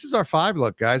 This is our 5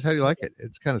 look, guys. How do you like it?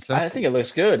 It's kind of sexy. I think it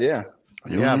looks good. Yeah.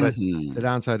 Yeah, but the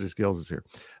downside is Gills is here.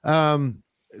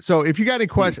 So if you got any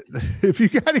questions,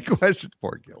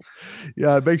 for Gills,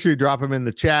 make sure you drop them in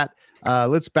the chat.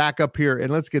 Let's back up here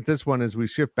and let's get this one as we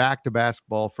shift back to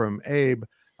basketball from Abe.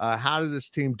 How does this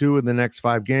team do in the next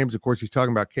 5 games? Of course, he's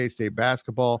talking about K-State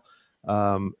basketball.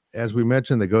 As we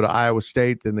mentioned, they go to Iowa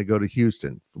State, then they go to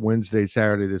Houston Wednesday,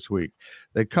 Saturday this week.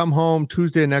 They come home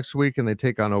Tuesday next week and they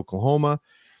take on Oklahoma,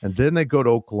 and then they go to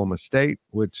Oklahoma State,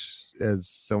 which, as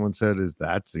someone said,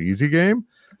 that's the easy game.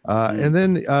 And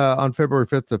then on February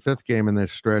 5th, the 5th game in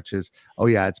this stretch is,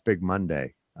 it's Big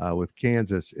Monday with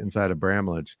Kansas inside of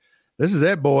Bramlage. This is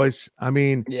it, boys. I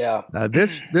mean,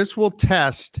 this will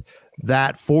test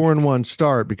that 4-1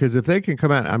 start, because if they can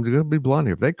come out, I'm going to be blunt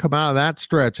here. If they come out of that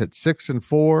stretch at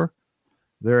 6-4,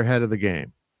 they're ahead of the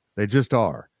game. They just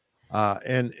are.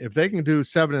 And if they can do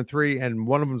 7-3 and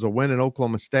one of them's a win in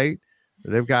Oklahoma State,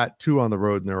 they've got 2 on the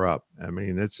road and they're up. I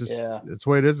mean, it's just it's the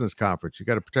way it is in this conference. You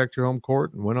got to protect your home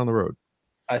court and win on the road.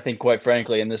 I think, quite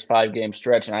frankly, in this 5-game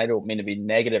stretch, and I don't mean to be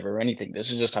negative or anything,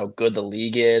 this is just how good the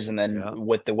league is. And then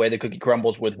with the way the cookie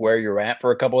crumbles with where you're at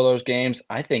for a couple of those games,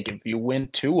 I think if you win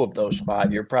 2 of those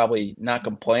 5, you're probably not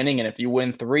complaining. And if you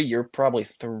win 3, you're probably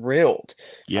thrilled.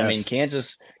 Yes. I mean,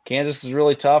 Kansas is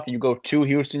really tough. You go to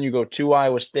Houston, you go to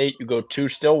Iowa State, you go to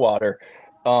Stillwater.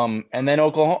 And then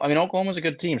Oklahoma. I mean, Oklahoma's a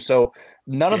good team. So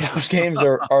none of those games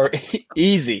are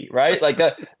easy, right? Like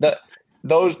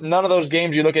none of those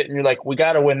games you look at and you're like, we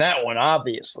got to win that one,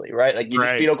 obviously, right? Like you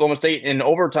just beat Oklahoma State in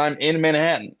overtime in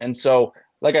Manhattan. And so,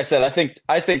 like I said,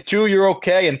 I think 2, you're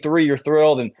okay, and 3, you're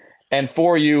thrilled, and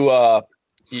 4, you throw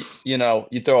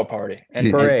a party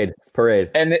and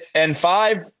parade. And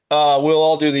 5, we'll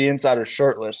all do the insider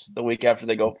shirtless the week after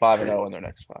they go 5-0 in their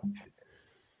next 5.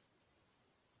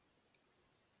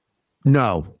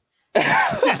 No.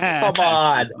 Come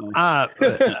on.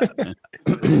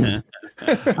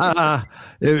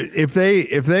 If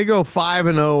they go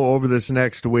 5-0 over this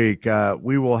next week,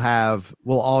 we'll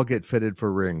all get fitted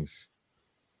for rings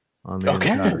on the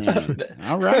inside.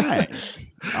 All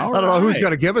right. I don't know who's going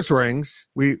to give us rings.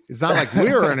 It's not like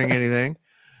we're earning anything.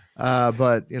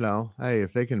 But hey,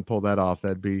 if they can pull that off,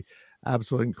 that'd be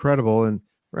absolutely incredible. And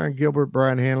Brian Gilbert,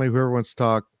 Brian Hanley, whoever wants to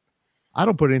talk, I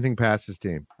don't put anything past this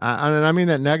team. I mean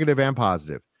that negative and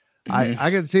positive. I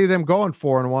can see them going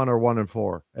 4-1 or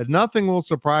 1-4, and nothing will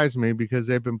surprise me because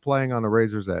they've been playing on the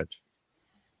razor's edge.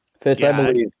 Fitz, I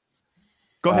believe.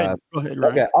 Go ahead, Ryan.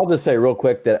 Okay, I'll just say real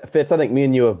quick that Fitz, I think me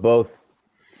and you have both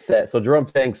said. So Jerome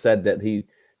Tang said that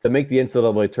to make the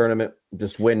NCAA tournament,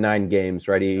 just win 9 games,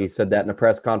 right? He said that in a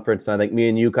press conference, and I think me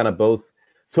and you kind of both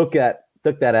took that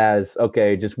as,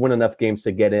 okay, just win enough games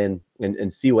to get in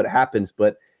and see what happens.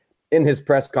 But in his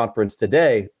press conference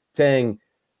today, Tang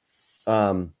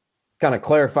kind of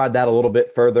clarified that a little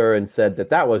bit further and said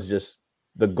that was just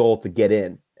the goal to get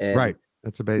in. And right.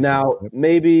 That's a base. Now,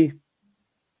 maybe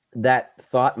that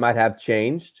thought might have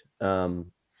changed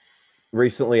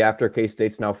recently after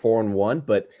K-State's now 4-1,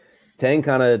 but Tang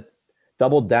kind of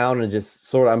doubled down and just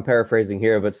sort of, I'm paraphrasing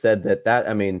here, but said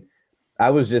Tang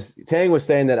was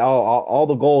saying that all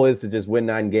the goal is to just win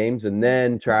 9 games and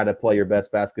then try to play your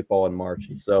best basketball in March.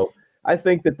 And so I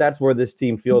think that that's where this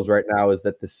team feels right now, is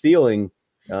that the ceiling,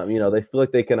 they feel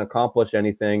like they can accomplish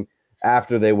anything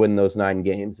after they win those 9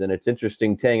 games. And it's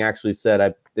interesting. Tang actually said,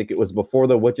 I think it was before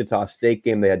the Wichita State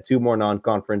game, they had 2 more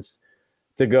non-conference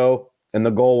to go, and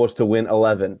the goal was to win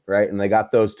 11, right? And they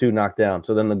got those 2 knocked down.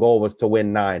 So then the goal was to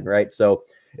win 9, right? So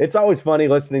it's always funny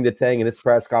listening to Tang in his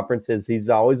press conferences. He's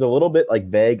always a little bit like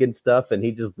vague and stuff, and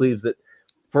he just leaves it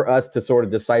for us to sort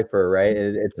of decipher, right?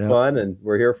 And it's fun, and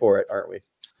we're here for it, aren't we?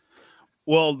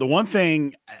 Well, the one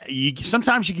thing,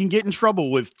 sometimes you can get in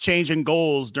trouble with changing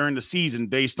goals during the season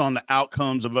based on the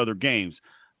outcomes of other games.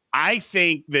 I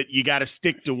think that you got to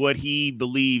stick to what he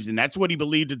believes, and that's what he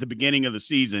believed at the beginning of the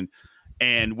season.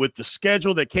 And with the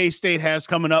schedule that K-State has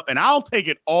coming up, and I'll take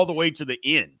it all the way to the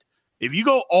end. If you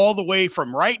go all the way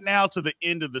from right now to the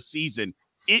end of the season,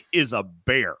 it is a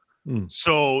bear.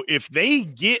 So if they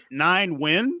get 9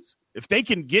 wins, if they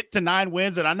can get to 9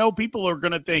 wins, and I know people are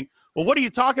going to think, well, what are you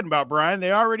talking about, Brian?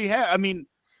 They already have.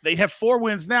 They have 4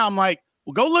 wins now. I'm like,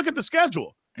 well, go look at the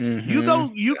schedule. Mm-hmm.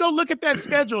 You go look at that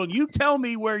schedule, and you tell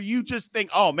me where you just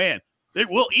think, oh man, they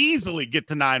will easily get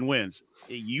to 9 wins.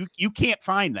 You can't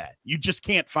find that. You just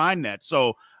can't find that.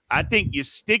 So I think you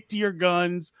stick to your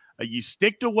guns. You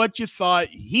stick to what you thought.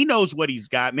 He knows what he's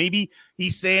got. Maybe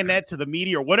he's saying that to the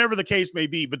media or whatever the case may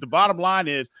be. But the bottom line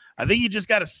is, I think you just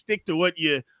got to stick to what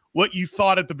you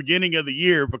thought at the beginning of the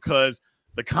year, because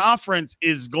the conference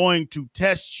is going to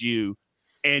test you.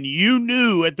 And you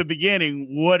knew at the beginning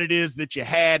what it is that you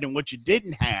had and what you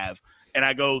didn't have. And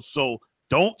I go, so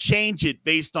don't change it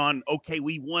based on, okay,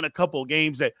 we won a couple of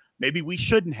games that maybe we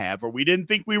shouldn't have, or we didn't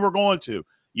think we were going to.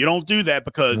 You don't do that,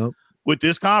 because with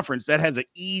this conference, that has an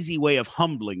easy way of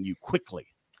humbling you quickly.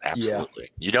 Absolutely.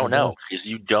 Yeah. You don't know, because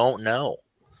you don't know.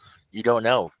 You don't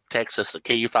know. Texas,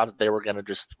 okay, you thought that they were going to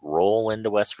just roll into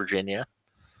West Virginia.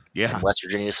 Yeah. And West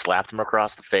Virginia slapped them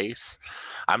across the face.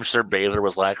 I'm sure Baylor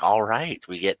was like, all right,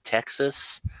 we get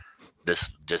Texas,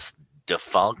 this just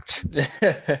defunct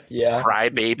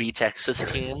crybaby Texas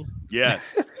team.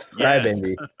 Yes.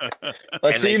 Crybaby.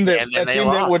 A team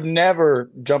that would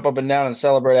never jump up and down and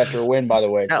celebrate after a win, by the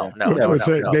way. No,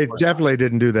 they definitely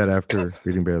didn't do that after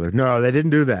beating Baylor. No, they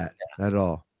didn't do that at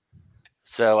all.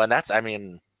 So, and that's,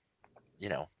 going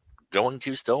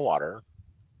to Stillwater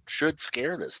should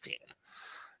scare this team.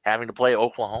 Having to play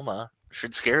Oklahoma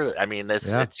should scare.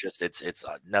 It's just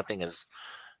nothing is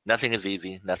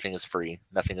easy. Nothing is free.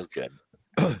 Nothing is good.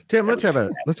 Tim, let's have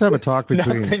a talk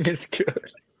between. Nothing is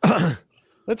good.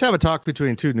 Let's have a talk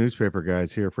between 2 newspaper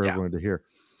guys here for everyone to hear.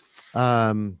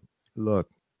 Look,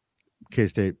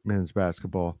 K-State men's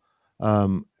basketball.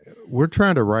 We're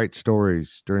trying to write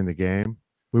stories during the game.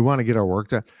 We want to get our work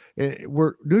done.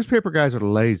 Newspaper guys are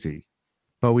lazy,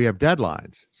 but we have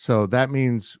deadlines. So that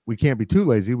means we can't be too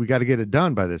lazy. We got to get it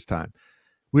done by this time.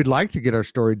 We'd like to get our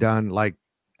story done like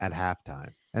at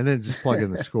halftime and then just plug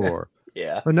in the score.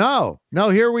 Yeah. But no,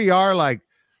 here we are like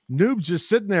noobs just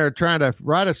sitting there trying to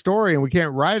write a story, and we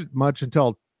can't write much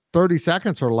until 30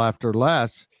 seconds are left or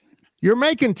less. You're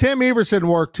making Tim Everson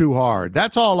work too hard.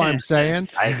 That's all I'm saying.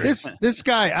 This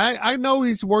guy, I know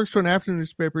he works for an afternoon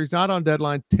newspaper. He's not on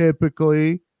deadline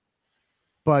typically,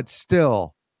 but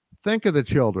still, think of the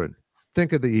children.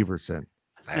 Think of the Everson.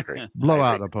 I agree. Blow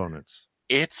out opponents.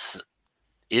 It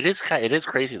is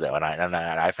crazy though, and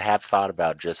I have thought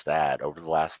about just that over the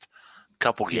last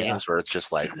couple games where it's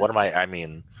just like, what am I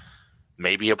mean,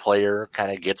 maybe a player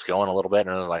kind of gets going a little bit,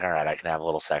 and it's like, all right, I can have a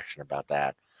little section about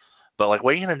that. But like,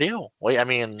 what are you gonna do? What are you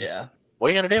gonna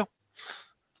do?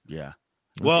 Yeah.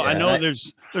 Well, I know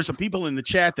there's some people in the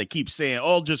chat that keep saying,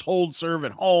 "Oh, just hold serve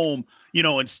at home,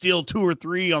 and steal 2 or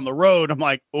 3 on the road." I'm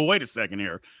like, "Well, wait a second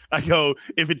here." I go,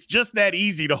 if it's just that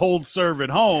easy to hold serve at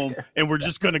home, and we're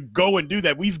just going to go and do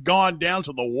that, we've gone down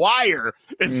to the wire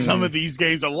in some of these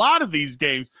games, a lot of these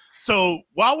games. So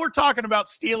while we're talking about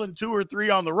stealing 2 or 3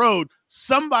 on the road,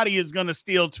 somebody is going to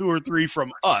steal 2 or 3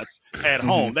 from us at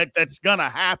home. That's going to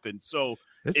happen. So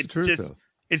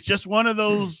it's just one of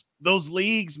those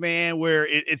leagues, man, where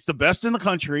it's the best in the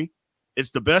country.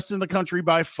 It's the best in the country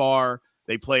by far.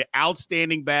 They play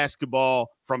outstanding basketball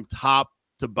from top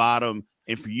to bottom.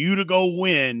 And for you to go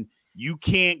win, you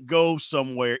can't go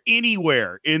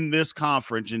anywhere in this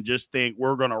conference and just think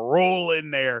we're going to roll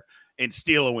in there and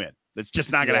steal a win. That's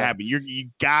just not going to happen. You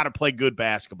got to play good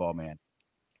basketball, man.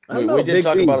 We did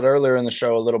talk about it earlier in the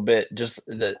show a little bit, just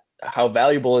how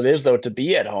valuable it is, though, to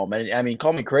be at home. And I mean,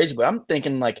 call me crazy, but I'm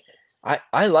thinking like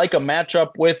I like a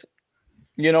matchup with,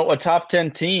 a top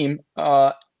 10 team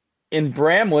in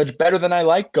Bramlage better than I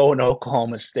like going to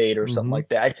Oklahoma State or something like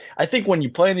that. I think when you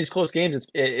play in these close games,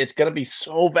 it's going to be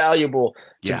so valuable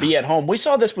to be at home. We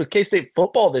saw this with K-State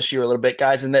football this year a little bit,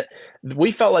 guys, and that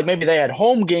we felt like maybe they had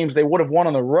home games they would have won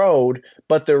on the road,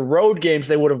 but their road games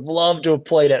they would have loved to have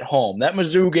played at home. That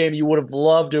Mizzou game you would have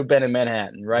loved to have been in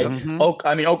Manhattan, right?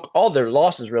 All their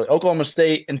losses really, Oklahoma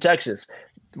State and Texas,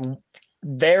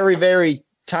 very, very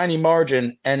tiny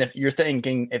margin. And if you're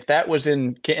thinking if that was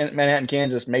in Manhattan,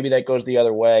 Kansas, maybe that goes the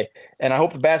other way. And I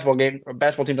hope the basketball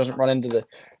team doesn't run into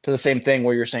the same thing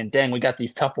where you're saying, dang, we got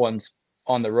these tough ones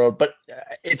on the road, but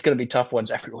it's going to be tough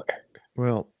ones everywhere.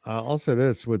 Well, I'll say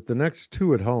this, with the next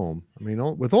 2 at home, I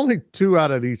mean, with only 2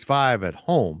 out of these 5 at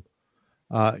home,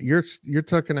 you're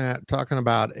talking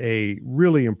about a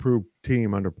really improved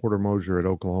team under Porter Moser at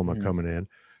Oklahoma coming in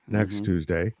next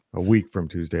Tuesday, a week from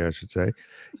Tuesday, I should say.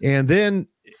 And then,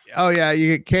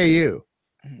 you get KU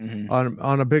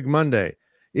on a big Monday.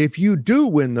 If you do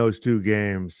win those 2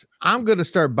 games, I'm going to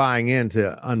start buying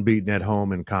into unbeaten at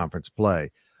home in conference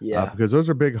play. Because those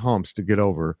are big humps to get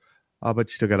over. But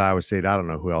you still got Iowa State. I don't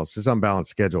know who else. This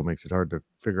unbalanced schedule makes it hard to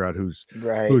figure out who's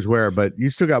where. But you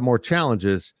still got more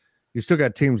challenges. You still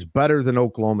got teams better than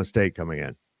Oklahoma State coming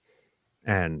in,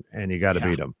 and you got to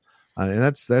beat them. And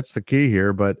that's the key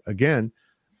here. But again,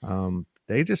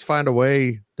 they just find a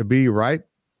way to be right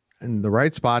in the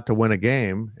right spot to win a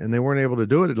game, and they weren't able to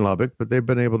do it in Lubbock, but they've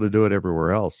been able to do it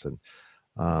everywhere else.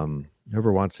 And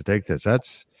whoever wants to take this,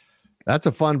 that's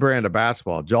a fun brand of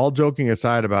basketball. All joking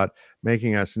aside about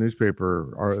making us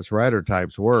newspaper or us writer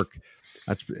types work,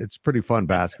 it's pretty fun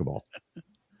basketball.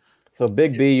 So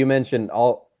Big B, you mentioned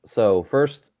so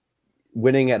first,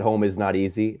 winning at home is not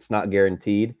easy. It's not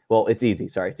guaranteed. Well, it's easy.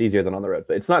 Sorry, it's easier than on the road,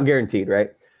 but it's not guaranteed,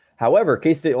 right? However,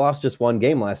 K-State lost just 1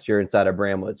 game last year inside of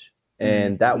Bramlage,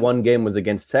 and that 1 game was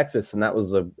against Texas, and that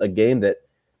was a game that,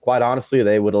 quite honestly,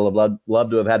 they would have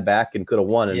loved to have had back and could have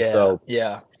won. And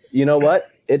you know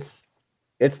what?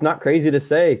 It's not crazy to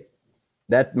say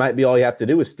that might be all you have to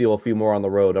do is steal a few more on the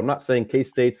road. I'm not saying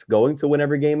K-State's going to win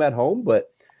every game at home,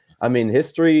 but I mean,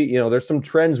 history, there's some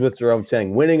trends with Jerome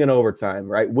Tang, winning in overtime,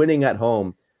 right? Winning at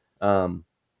home.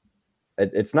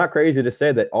 It's not crazy to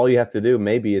say that all you have to do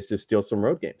maybe is just steal some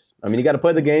road games. I mean, you got to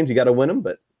play the games, you got to win them,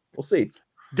 but we'll see.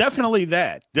 Definitely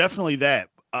that.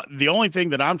 The only thing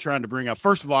that I'm trying to bring up,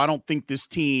 first of all, I don't think this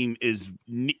team is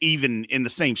even in the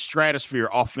same stratosphere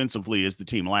offensively as the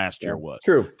team last year was.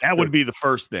 True. That would be the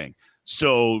first thing.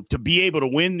 So to be able to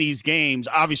win these games,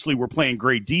 obviously we're playing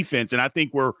great defense, and I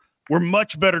think we're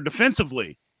much better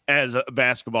defensively as a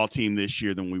basketball team this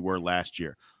year than we were last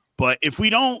year. But if we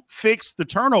don't fix the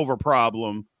turnover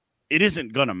problem, it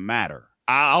isn't going to matter.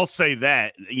 I'll say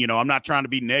that. I'm not trying to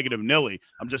be negative Nilly.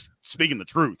 I'm just speaking the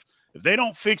truth. If they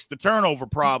don't fix the turnover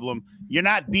problem, you're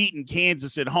not beating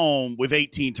Kansas at home with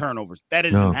 18 turnovers. That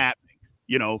isn't happening.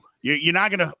 You're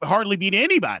not going to hardly beat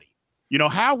anybody.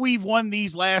 How we've won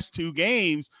these last 2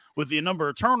 games with the number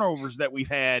of turnovers that we've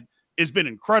had has been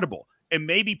incredible. And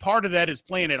maybe part of that is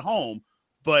playing at home,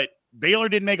 but Baylor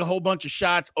didn't make a whole bunch of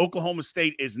shots. Oklahoma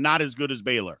State is not as good as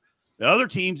Baylor. The other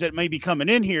teams that may be coming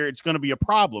in here, it's going to be a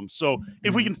problem. So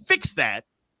if we can fix that,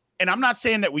 and I'm not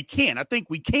saying that we can, I think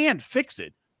we can fix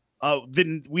it,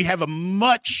 then we have a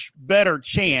much better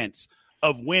chance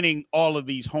of winning all of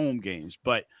these home games.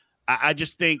 But I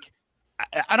just think,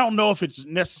 I don't know if it's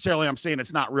necessarily, I'm saying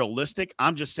it's not realistic.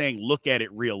 I'm just saying, look at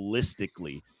it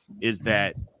realistically, is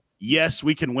that, yes,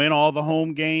 we can win all the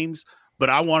home games, but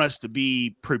I want us to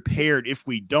be prepared if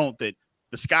we don't, that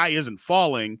the sky isn't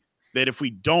falling, that if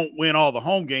we don't win all the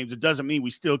home games, it doesn't mean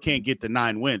we still can't get to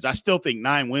 9 wins. I still think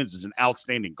 9 wins is an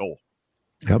outstanding goal.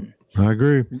 Yep, I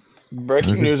agree.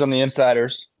 Breaking news on the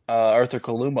Insiders, Arthur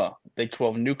Kaluma, Big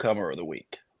 12 newcomer of the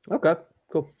week. Okay,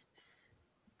 cool.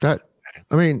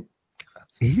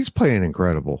 He's playing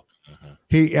incredible.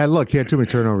 He had too many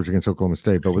turnovers against Oklahoma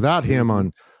State, but without him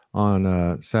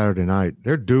on Saturday night,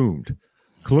 they're doomed.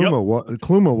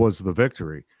 Kaluma was the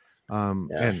victory.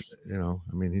 And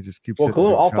he just keeps. Well,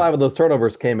 Kaluma, all 5 of those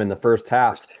turnovers came in the first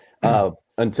half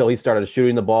until he started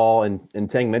shooting the ball. And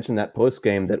Tang mentioned that post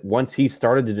game that once he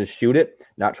started to just shoot it,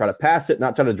 not try to pass it,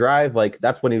 not try to drive,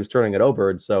 that's when he was turning it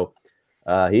over. And so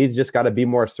he's just got to be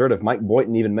more assertive. Mike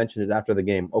Boynton even mentioned it after the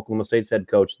game, Oklahoma State's head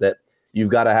coach, that you've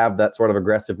got to have that sort of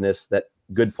aggressiveness that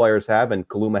good players have, and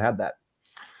Kaluma had that.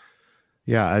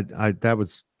 Yeah, I that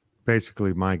was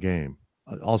basically my game.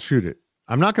 I'll shoot it.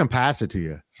 I'm not going to pass it to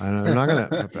you. I'm not going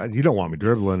to. You don't want me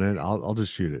dribbling it. I'll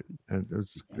just shoot it. And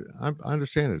I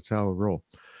understand it. It's how I roll.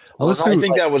 I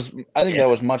think that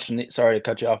was much. Sorry to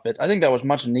cut you off, Fitz. I think that was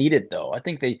much needed, though. I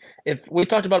think if we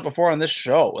talked about it before on this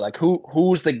show, like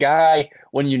who's the guy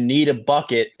when you need a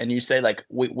bucket and you say like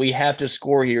we have to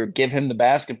score here, give him the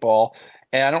basketball.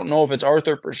 And I don't know if it's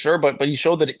Arthur for sure, but he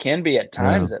showed that it can be at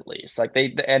times at least. Like they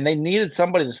needed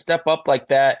somebody to step up like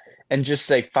that and just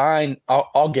say, fine,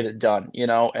 I'll get it done,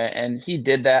 and he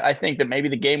did that. I think that maybe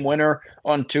the game winner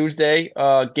on Tuesday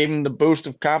gave him the boost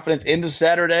of confidence into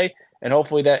Saturday, and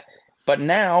hopefully that. But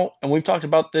now, and we've talked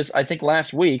about this, I think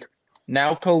last week,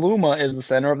 now Kaluma is the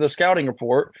center of the scouting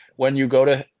report when you go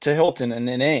to Hilton and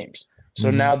in Ames. So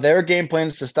now their game plan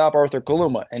is to stop Arthur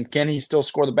Kaluma. And can he still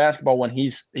score the basketball when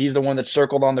he's the one that's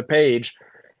circled on the page?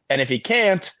 And if he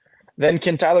can't, then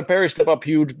can Tyler Perry step up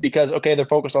huge because, okay, they're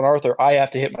focused on Arthur. I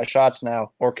have to hit my shots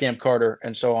now, or Cam Carter,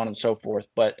 and so on and so forth.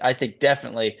 But I think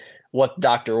definitely what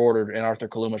Doctor ordered in Arthur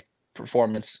Kaluma's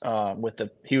performance with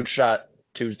the huge shot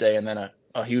Tuesday and then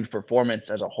a huge performance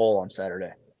as a whole on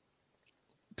Saturday.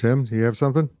 Tim, do you have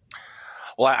something?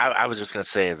 Well, I was just going to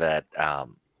say that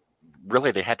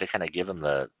really they had to kind of give him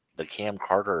the Cam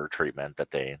Carter treatment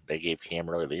that they gave Cam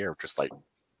earlier in the year. Just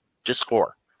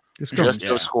score. Just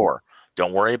go score.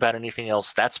 Don't worry about anything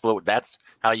else. That's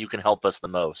how you can help us the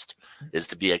most, is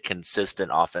to be a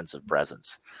consistent offensive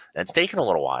presence. And it's taken a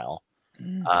little while,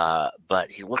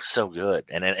 but he looks so good.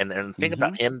 And think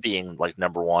about him being like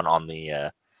number one on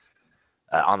the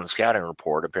scouting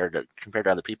report compared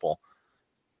to other people.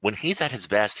 When he's at his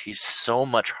best, he's so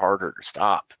much harder to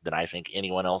stop than I think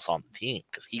anyone else on the team,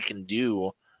 because he can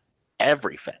do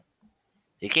everything.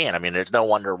 He can. I mean, there's no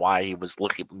wonder why he was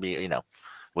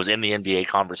was in the NBA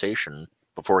conversation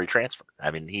before he transferred. I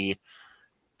mean, he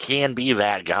can be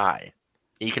that guy.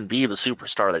 He can be the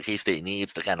superstar that K-State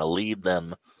needs to kind of lead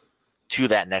them to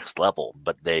that next level,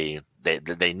 but they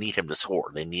need him to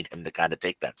score. They need him to kind of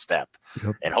take that step.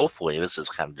 Yep. And hopefully this is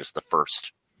kind of just the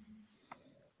first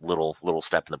little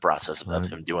step in the process of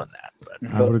him doing that.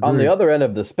 But on the other end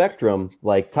of the spectrum,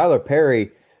 like Tyler Perry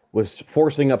was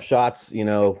forcing up shots,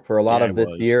 for a lot of this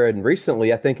year. And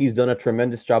recently, I think he's done a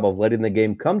tremendous job of letting the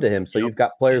game come to him. So you've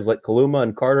got players like Kaluma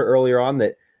and Carter earlier on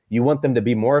that you want them to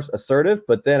be more assertive.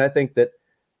 But then I think that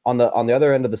on the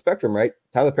other end of the spectrum, right,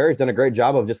 Tyler Perry's done a great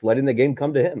job of just letting the game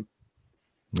come to him.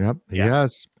 Yep, he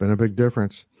has been a big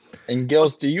difference. And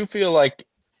Gills, do you feel like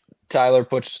Tyler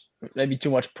puts maybe too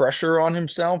much pressure on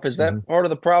himself? Is that part of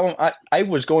the problem? I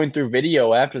was going through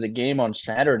video after the game on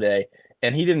Saturday,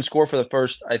 and he didn't score for the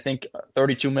first, I think,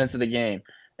 32 minutes of the game.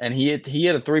 And he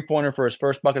had a three-pointer for his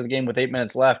first bucket of the game with 8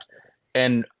 minutes left.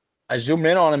 And I zoomed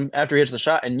in on him after he hits the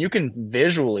shot, and you can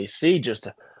visually see just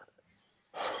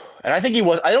and I think he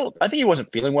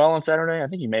wasn't feeling well on Saturday. I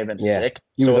think he may have been sick.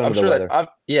 So I'm sure that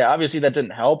obviously that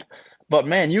didn't help. But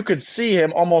man, you could see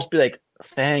him almost be like,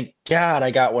 thank God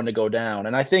I got one to go down.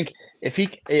 And I think if he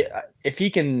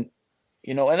can,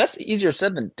 and that's easier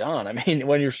said than done. I mean,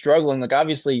 when you're struggling, like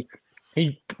obviously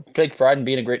he takes pride in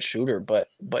being a great shooter, but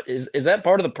is that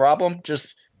part of the problem?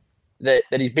 Just that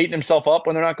he's beating himself up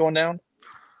when they're not going down?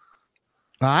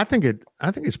 I think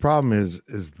his problem is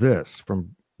this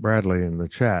from Bradley in the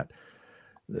chat.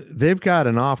 They've got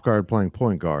an off guard playing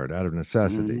point guard out of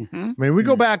necessity. I mean, we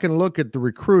go back and look at the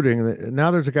recruiting. Now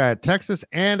there's a guy at Texas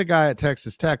and a guy at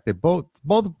Texas Tech. They both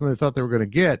of them they thought they were going to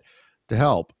get to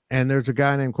help. And there's a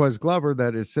guy named Quez Glover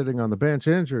that is sitting on the bench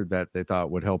injured that they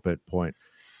thought would help at point.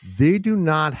 They do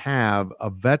not have a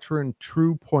veteran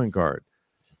true point guard.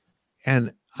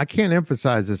 And I can't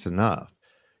emphasize this enough.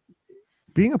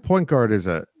 Being a point guard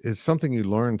is something you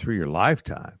learn through your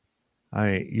lifetime.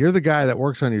 You're the guy that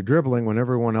works on your dribbling when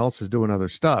everyone else is doing other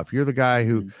stuff. You're the guy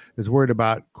who is worried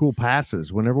about cool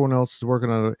passes when everyone else is working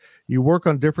on it. You work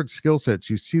on different skill sets.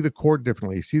 You see the court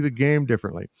differently. You see the game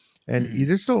differently. And you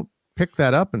just don't pick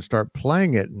that up and start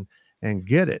playing it and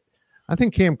get it. I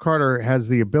think Cam Carter has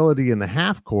the ability in the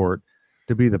half court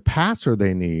to be the passer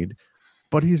they need,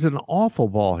 but he's an awful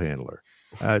ball handler.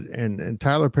 And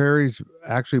Tyler Perry's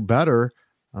actually better.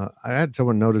 I had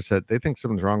someone notice that they think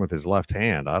something's wrong with his left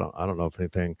hand. I don't know if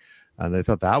anything, and they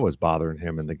thought that was bothering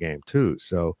him in the game too.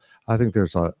 So I think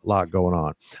there's a lot going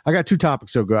on. I got two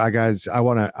topics. So guys, I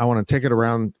want to take it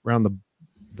around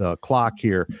the clock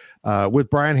here with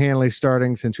Brian Hanley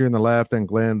starting, since you're in the left, and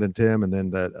Glenn, then Tim, and then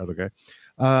that other guy.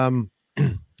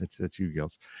 It's you,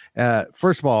 Gills.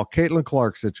 First of all, Caitlin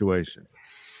Clark situation.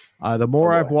 The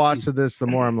more I've watched of this, the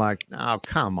more I'm like, oh,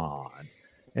 come on.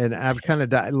 And I've kind of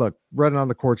died. Look, running on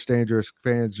the court's dangerous.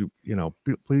 Fans,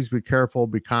 please be careful,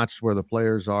 be conscious where the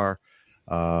players are.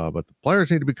 But the players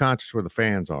need to be conscious where the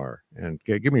fans are. And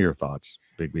give me your thoughts,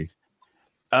 Big B.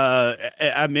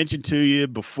 I mentioned to you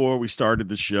before we started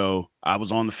the show, I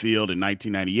was on the field in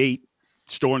 1998.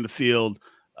 stormed the field.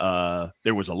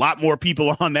 There was a lot more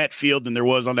people on that field than there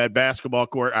was on that basketball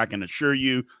court. I can assure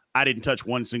you, I didn't touch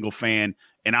one single fan,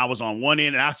 and I was on one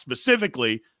end. And I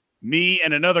specifically, me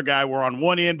and another guy were on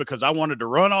one end because I wanted to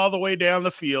run all the way down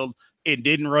the field and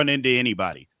didn't run into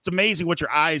anybody. It's amazing what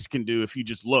your eyes can do if you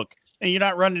just look and you're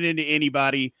not running into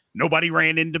anybody. Nobody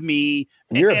ran into me.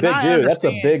 You're a big dude. That's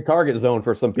a big target zone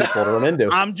for some people to run into.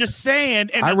 I'm just saying.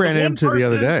 And I ran into the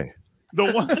other day.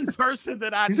 The one person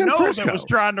that I know that was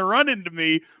trying to run into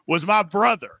me was my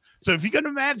brother. So if you can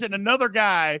imagine another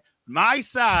guy my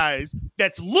size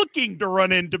that's looking to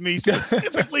run into me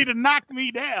specifically to knock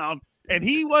me down, and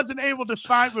he wasn't able to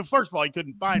find me. First of all, he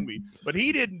couldn't find me, but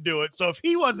he didn't do it. So if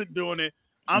he wasn't doing it,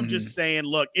 I'm just saying,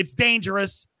 look, it's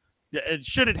dangerous.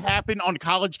 Should it happen on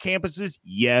college campuses?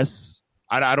 Yes.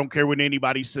 I don't care what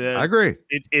anybody says. I agree.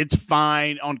 It's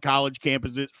fine on college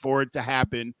campuses for it to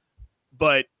happen,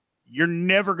 but you're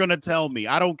never going to tell me.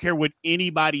 I don't care what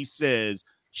anybody says.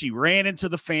 She ran into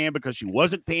the fan because she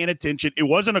wasn't paying attention. It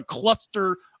wasn't a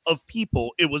cluster of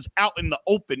people. It was out in the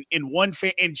open in one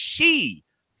fan, and she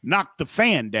knocked the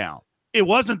fan down. It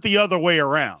wasn't the other way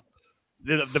around.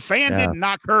 The fan didn't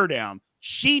knock her down.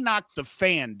 She knocked the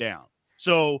fan down.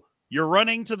 So you're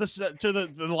running to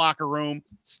the locker room.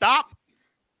 Stop.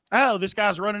 Oh, this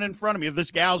guy's running in front of me.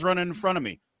 This gal's running in front of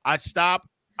me. I stop.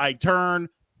 I turn.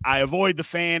 I avoid the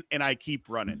fan, and I keep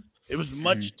running. It was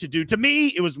much to do. To me,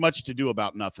 it was much to do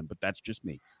about nothing, but that's just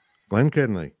me. Glenn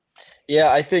Kinley.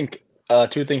 Yeah, I think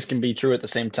two things can be true at the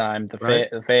same time.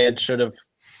 The fans should have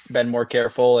been more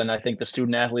careful, and I think the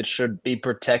student athletes should be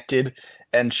protected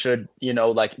and should,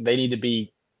 they need to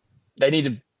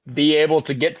be able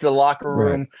to get to the locker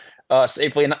room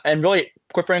safely and really,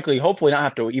 quite frankly, hopefully not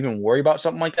have to even worry about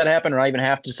something like that happen, or not even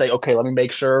have to say, okay, let me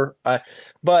make sure.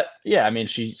 But yeah, I mean,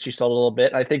 she sold a little bit.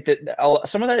 And I think that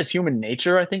some of that is human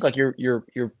nature. I think like you're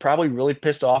probably really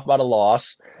pissed off about a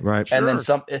loss, right? And then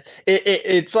some.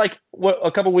 It's like what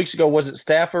a couple weeks ago, was it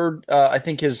Stafford? I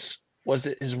think was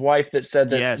it his wife that said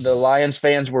that the Lions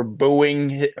fans were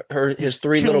booing his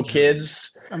three little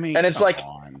kids? I mean, and it's like,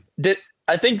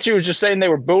 I think she was just saying they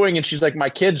were booing, and she's like, my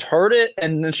kids heard it.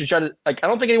 And then she tried to, I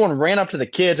don't think anyone ran up to the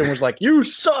kids and was like, you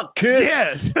suck, kid.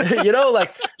 Yes.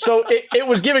 So it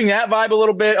was giving that vibe a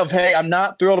little bit of, hey, I'm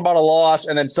not thrilled about a loss.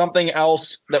 And then something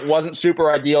else that wasn't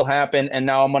super ideal happened. And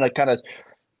now I'm going to kind of,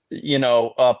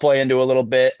 play into a little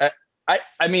bit.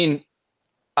 I mean,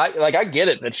 I get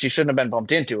it that she shouldn't have been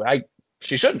bumped into.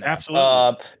 She shouldn't.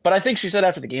 Absolutely. But I think she said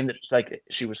after the game that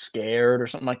she was scared or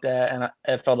something like that, and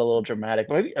it felt a little dramatic.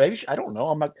 Maybe I don't know.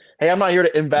 I'm not here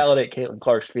to invalidate Caitlin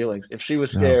Clark's feelings. If she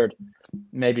was scared,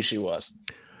 maybe she was.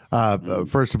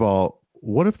 First of all,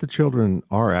 what if the children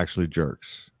are actually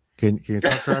jerks? Can you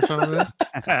talk trash on this?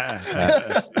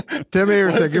 Tim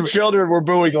Ear said, the children were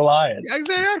booing the Lions.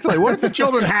 Exactly. What if the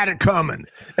children had it coming?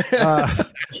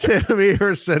 Tim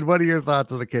Ear said, what are your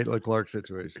thoughts on the Caitlin Clark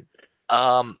situation?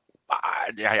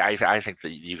 I think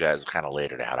that you guys kind of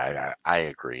laid it out. I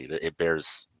agree that it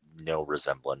bears no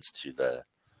resemblance to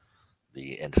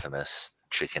the infamous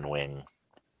chicken wing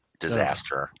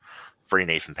disaster. Free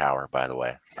Nathan Power, by the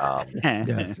way.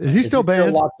 Yes. Is he still banned?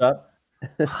 Still locked up?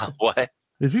 What?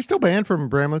 Is he still banned from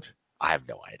Bramlage? I have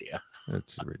no idea.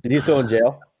 That's ridiculous. Is he still in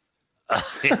jail?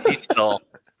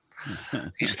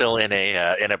 He's still in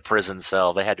a prison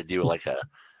cell. They had to do like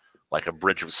a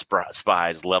Bridge of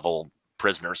Spies level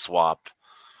prisoner swap,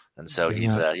 and so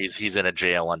he's in a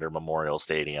jail under Memorial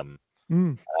Stadium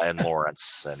in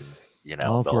Lawrence, and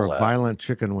all for a violent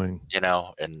chicken wing.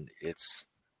 And it's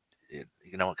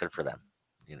good for them.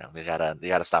 They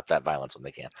gotta stop that violence when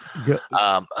they can.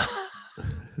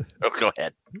 Go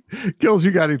ahead. Gills,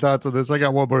 you got any thoughts on this? I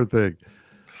got one more thing.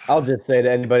 I'll just say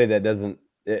to anybody that doesn't,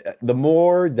 the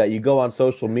more that you go on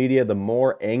social media, the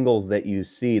more angles that you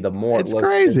see, the more it's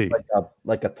crazy.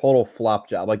 Like a total flop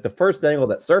job. Like the first angle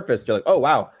that surfaced, you're like, oh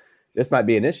wow, this might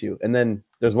be an issue. And then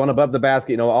there's one above the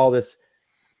basket, all this.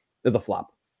 There's a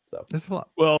flop. So it's a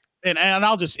flop. Well, and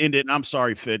I'll just end it. And I'm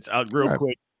sorry, Fitz. Real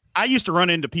quick. I used to run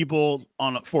into people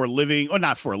for a living, or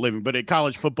not for a living, but at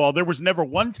college football. There was never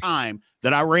one time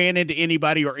that I ran into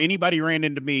anybody or anybody ran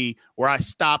into me where I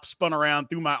stopped, spun around,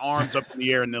 threw my arms up in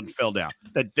the air, and then fell down.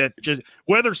 That just,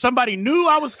 whether somebody knew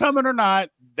I was coming or not,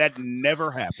 that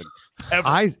never happened.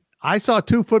 Ever. I saw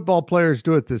two football players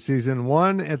do it this season.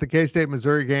 One at the K-State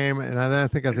Missouri game, and I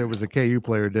think it was a KU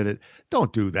player did it.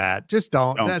 Don't do that. Just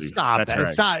don't. Stop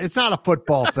that. Right. It's not a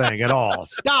football thing at all.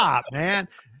 Stop, man.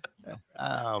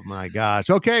 Oh my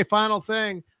gosh. Okay, final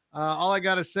thing. All I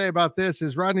got to say about this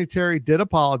is Rodney Terry did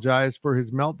apologize for his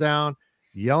meltdown,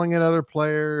 yelling at other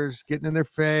players, getting in their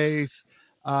face.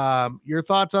 Your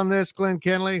thoughts on this, Glenn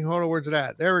Kinley? Hold on, where's it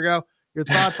at? There we go. Your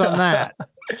thoughts on that?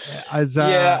 Is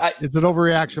an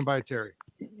overreaction by Terry?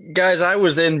 Guys, I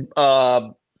was in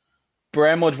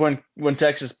Bramlage when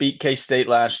Texas beat K-State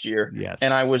last year. Yes.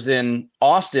 And I was in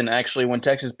Austin, actually, when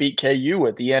Texas beat KU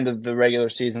at the end of the regular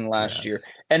season last year.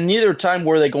 And neither time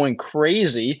were they going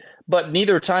crazy, but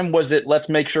neither time was it, let's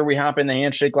make sure we hop in the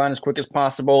handshake line as quick as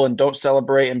possible and don't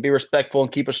celebrate and be respectful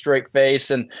and keep a straight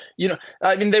face. And,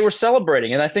 they were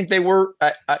celebrating. And I think they were –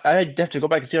 I'd have to go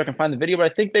back and see if I can find the video, but I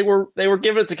think they were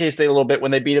giving it to K-State a little bit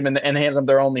when they beat them and handed them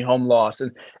their only home loss.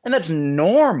 And that's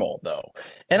normal, though.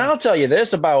 And I'll tell you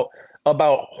this about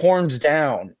horns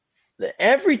down.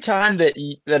 Every time that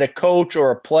a coach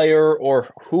or a player or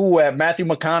Matthew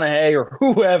McConaughey or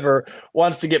whoever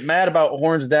wants to get mad about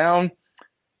horns down,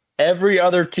 every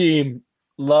other team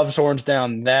loves horns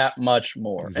down that much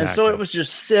more. Exactly. And so it was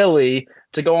just silly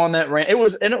to go on that rant.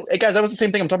 Guys, that was the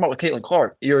same thing I'm talking about with Caitlin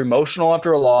Clark. You're emotional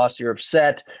after a loss, you're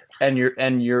upset, and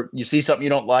you see something you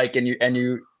don't like, and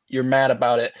you're mad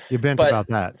about it. You vent about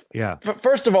that. Yeah.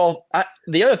 First of all,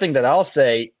 the other thing that I'll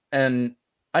say, and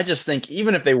I just think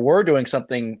even if they were doing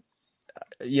something,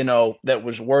 that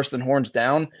was worse than horns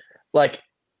down, like,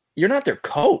 you're not their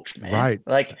coach, man.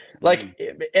 Right.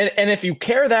 And if you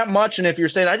care that much, and if you're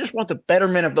saying, I just want the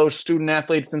betterment of those student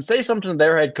athletes, then say something to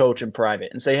their head coach in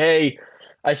private and say, hey,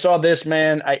 I saw this,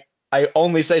 man. I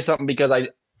only say something because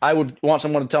I would want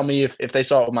someone to tell me if they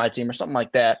saw it with my team or something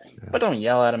like that. Yeah. But don't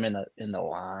yell at them in the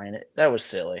line. That was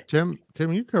silly. Tim,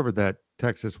 you covered that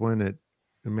Texas win in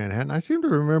Manhattan. I seem to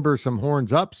remember some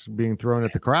horns ups being thrown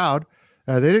at the crowd.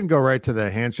 They didn't go right to the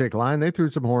handshake line. They threw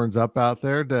some horns up out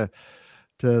there to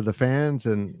the fans,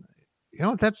 and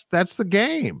that's the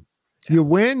game. You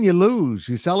win, you lose,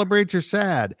 you celebrate, you're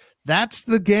sad. That's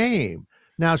the game.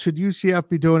 Now, should UCF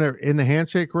be doing it in the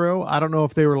handshake row? I don't know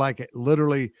if they were like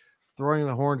literally throwing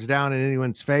the horns down in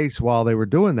anyone's face while they were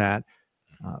doing that,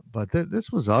 but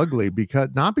this was ugly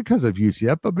not because of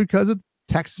UCF, but because of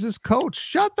Texas's coach.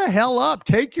 Shut the hell up.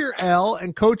 Take your L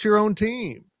and coach your own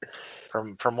team.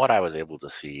 From what I was able to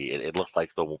see, it looked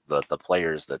like the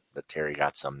players that Terry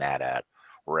got so mad at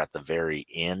were at the very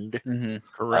end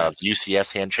of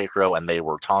UCF's handshake row, and they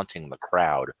were taunting the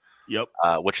crowd. Yep.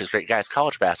 Which is great. Guys,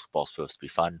 college basketball is supposed to be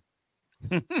fun.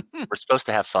 We're supposed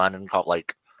to have fun, and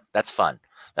that's fun.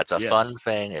 That's a fun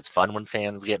thing. It's fun when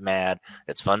fans get mad.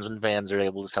 It's fun when fans are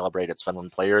able to celebrate. It's fun when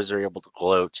players are able to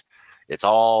gloat. It's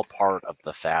all part of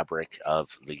the fabric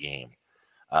of the game.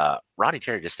 Rodney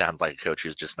Terry just sounds like a coach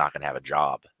who's just not going to have a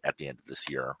job at the end of this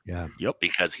year. Yeah. Yep.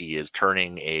 Because he is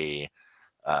turning a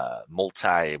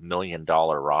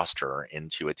multi-million-dollar roster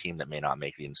into a team that may not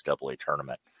make the NCAA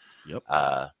tournament. Yep.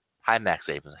 Hi, Max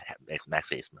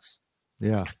Abmas.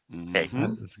 Yeah. Hey,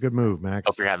 it's a good move, Max.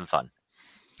 Hope you're having fun.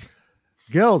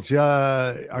 Gills,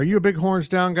 are you a big horns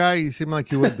down guy? You seem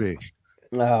like you would be.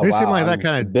 Oh, you seem like that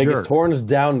kind of biggest horns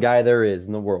down guy there is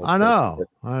in the world. I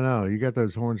know. You got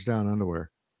those horns down underwear.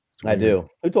 I do.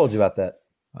 Who told you about that?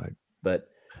 But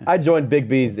I joined Big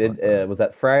B's. It was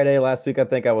that Friday last week. I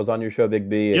think I was on your show, Big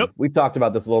B. And we talked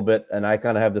about this a little bit, and I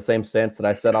kind of have the same stance that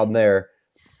I said on there.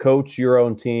 Coach your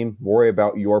own team. Worry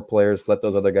about your players. Let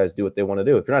those other guys do what they want to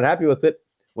do. If you're not happy with it,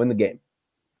 win the game.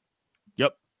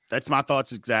 Yep. That's my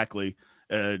thoughts exactly.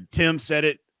 Tim said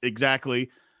it exactly.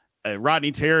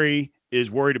 Rodney Terry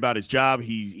is worried about his job.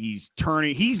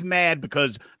 He's mad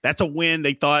because that's a win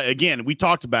they thought, again, we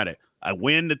talked about it, a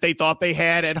win that they thought they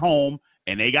had at home,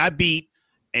 and they got beat,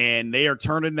 and they are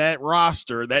turning that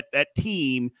roster, that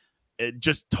team,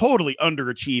 just totally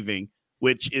underachieving,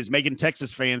 which is making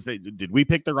Texas fans did we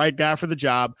pick the right guy for the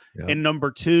job? Yeah. And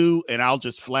number two, and I'll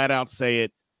just flat out say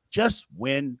it, just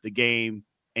win the game,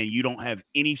 and you don't have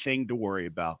anything to worry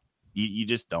about. You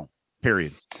just don't,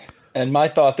 period. And my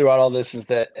thought throughout all this is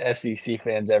that SEC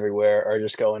fans everywhere are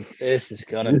just going, this is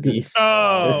going to be fun.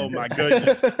 Oh, my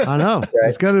goodness. I know.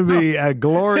 It's going to be a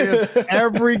glorious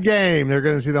every game. They're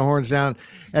going to see the horns down,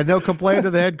 and they'll complain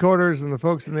to the headquarters, and the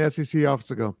folks in the SEC office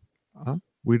will go,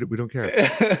 we don't care.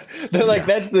 They're like,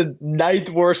 that's the ninth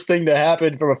worst thing to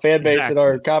happen from a fan base at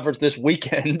our conference this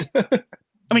weekend.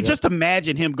 I mean, just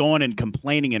imagine him going and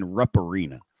complaining in Rupp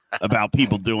Arena about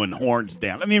people doing horns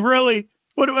down. I mean, really?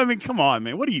 Come on,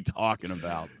 man. What are you talking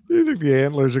about? Do you think the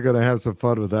Antlers are going to have some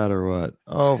fun with that or what?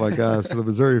 Oh, my gosh. The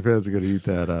Missouri fans are going to eat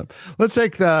that up. Let's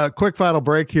take the quick final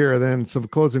break here and then some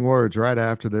closing words right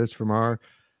after this from our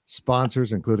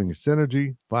sponsors, including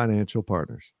Synergy Financial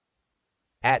Partners.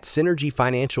 At Synergy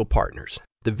Financial Partners,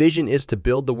 the vision is to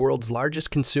build the world's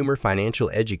largest consumer financial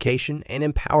education and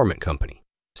empowerment company.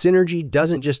 Synergy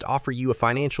doesn't just offer you a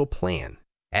financial plan.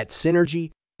 At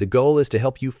Synergy, the goal is to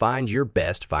help you find your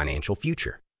best financial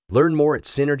future. Learn more at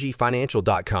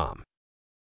synergyfinancial.com.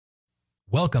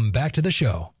 Welcome back to the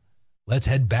show. Let's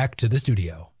head back to the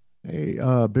studio. Hey,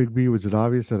 Big B, was it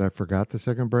obvious that I forgot the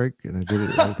second break and I did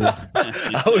it?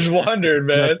 I was wondering,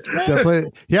 man.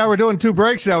 Yeah, we're doing 2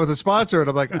 breaks now with a sponsor, and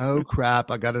I'm like, oh crap,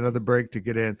 I got another break to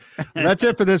get in. That's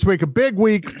it for this week. A big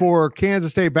week for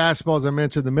Kansas State basketball, as I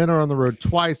mentioned. The men are on the road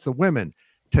twice. The women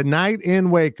tonight in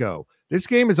Waco. This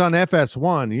game is on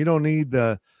FS1. You don't need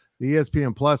the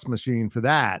ESPN Plus machine for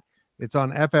that. It's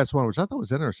on FS1, which I thought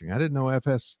was interesting. I didn't know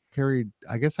FS carried.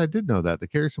 I guess I did know that they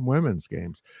carry some women's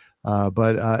games.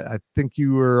 But I think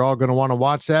you are all going to want to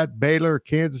watch that. Baylor,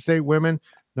 Kansas State women,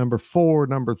 number 4,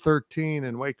 number 13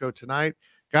 in Waco tonight.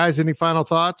 Guys, any final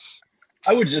thoughts?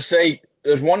 I would just say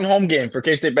there's one home game for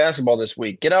K-State basketball this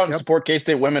week. Get out and support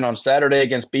K-State women on Saturday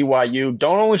against BYU.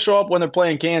 Don't only show up when they're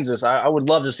playing Kansas. I would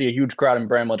love to see a huge crowd in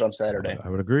Bramlage on Saturday. I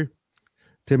would agree.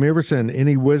 Tim Everson,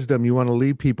 any wisdom you want to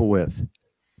leave people with?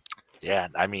 Yeah,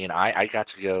 I mean, I got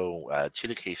to go to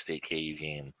the K-State KU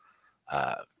game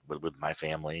with my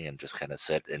family and just kind of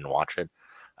sit and watch it.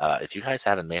 If you guys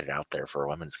haven't made it out there for a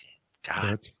women's game,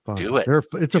 God, do it.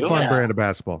 It's a fun brand of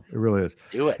basketball. It really is.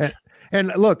 Do it.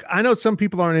 And look, I know some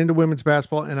people aren't into women's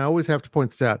basketball, and I always have to point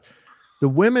this out. The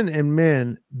women and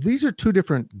men, these are 2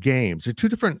 different games. They're 2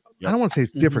 different, I don't want to say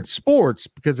it's different sports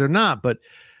because they're not, but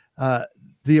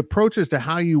the approaches to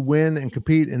how you win and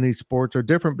compete in these sports are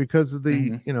different because of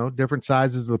the, different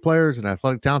sizes of the players and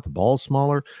athletic talent. The ball's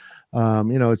smaller.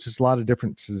 It's just a lot of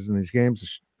differences in these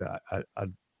games.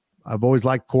 I've always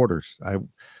liked quarters.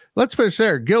 Let's finish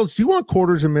there. Gills, do you want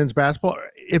quarters in men's basketball?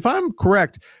 If I'm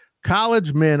correct,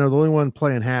 college men are the only one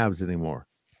playing halves anymore.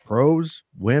 Pros,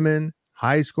 women,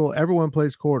 high school, everyone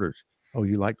plays quarters. Oh,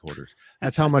 you like quarters.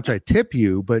 That's how much I tip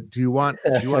you, but do you want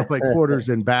to play quarters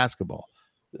in basketball?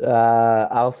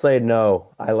 I'll say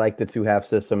no. I like the 2-half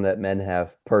system that men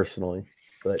have personally,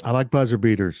 but I like buzzer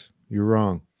beaters. You're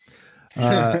wrong.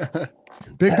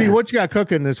 Big B, what you got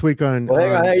cooking this week on? Well,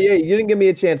 hang on. Hey, you didn't give me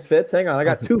a chance, Fitz. Hang on. I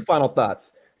got 2 final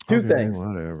thoughts. 2 things.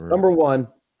 Whatever. Number 1,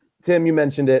 Tim, you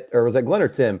mentioned it, or was it Glenn or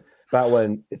Tim, about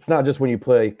when it's not just when you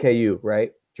play KU,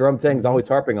 right? Jerome Tang's always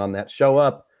harping on that. Show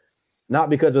up, not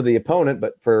because of the opponent,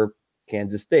 but for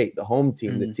Kansas State, the home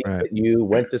team, the team that you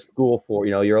went to school for,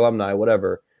 your alumni,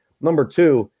 whatever. Number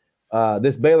 2,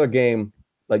 this Baylor game,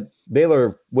 like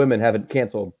Baylor women haven't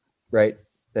canceled, right?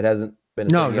 That hasn't been.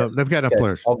 No, they've got enough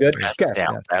players. All good.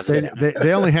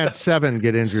 They only had 7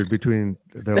 get injured between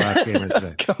their last game and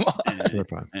today. Come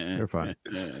on, they're fine.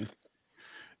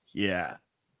 Yeah.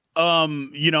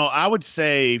 I would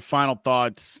say final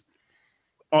thoughts.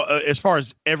 As far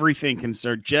as everything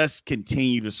concerned, just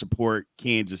continue to support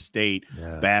Kansas State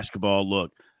basketball.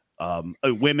 Look,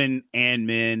 women and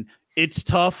men, it's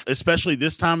tough, especially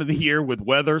this time of the year with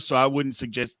weather. So I wouldn't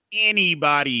suggest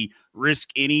anybody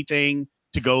risk anything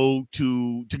to go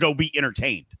be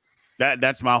entertained.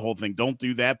 That's my whole thing. Don't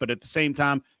do that. But at the same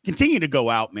time, continue to go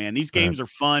out, man. These games are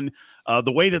fun.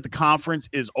 The way that the conference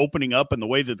is opening up and the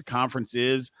way that the conference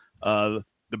is, the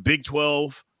Big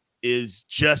 12 is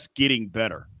just getting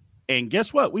better. And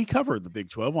guess what? We covered the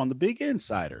Big 12 on the Big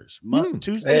Insiders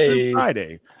Tuesday through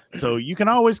Friday. So you can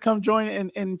always come join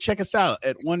and check us out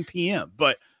at 1 p.m.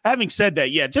 But having said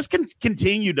that, just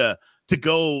continue to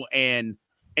go and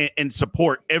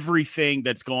support everything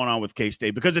that's going on with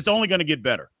K-State because it's only going to get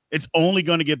better. It's only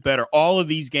going to get better. All of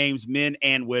these games, men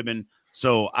and women.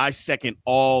 So I second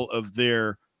all of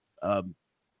their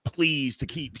pleas to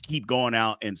keep going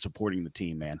out and supporting the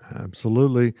team, man.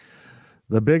 Absolutely.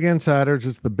 The Big Insiders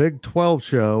is the Big 12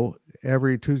 show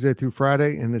every Tuesday through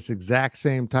Friday in this exact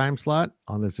same time slot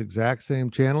on this exact same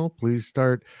channel. Please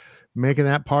start making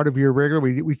that part of your regular.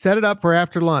 We set it up for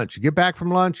after lunch. You get back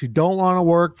from lunch, you don't want to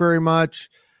work very much,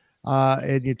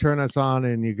 and you turn us on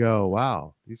and you go,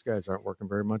 wow, these guys aren't working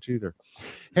very much either.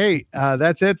 Hey,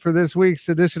 that's it for this week's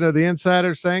edition of the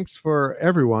Insiders. Thanks for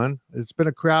everyone. It's been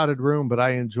a crowded room, but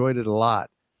I enjoyed it a lot.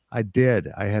 I did.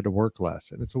 I had to work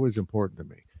less, and it's always important to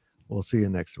me. We'll see you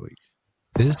next week.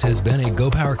 This has been a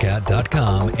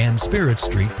GoPowerCat.com and Spirit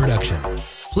Street production.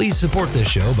 Please support this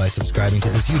show by subscribing to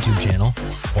this YouTube channel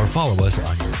or follow us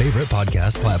on your favorite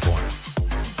podcast platform.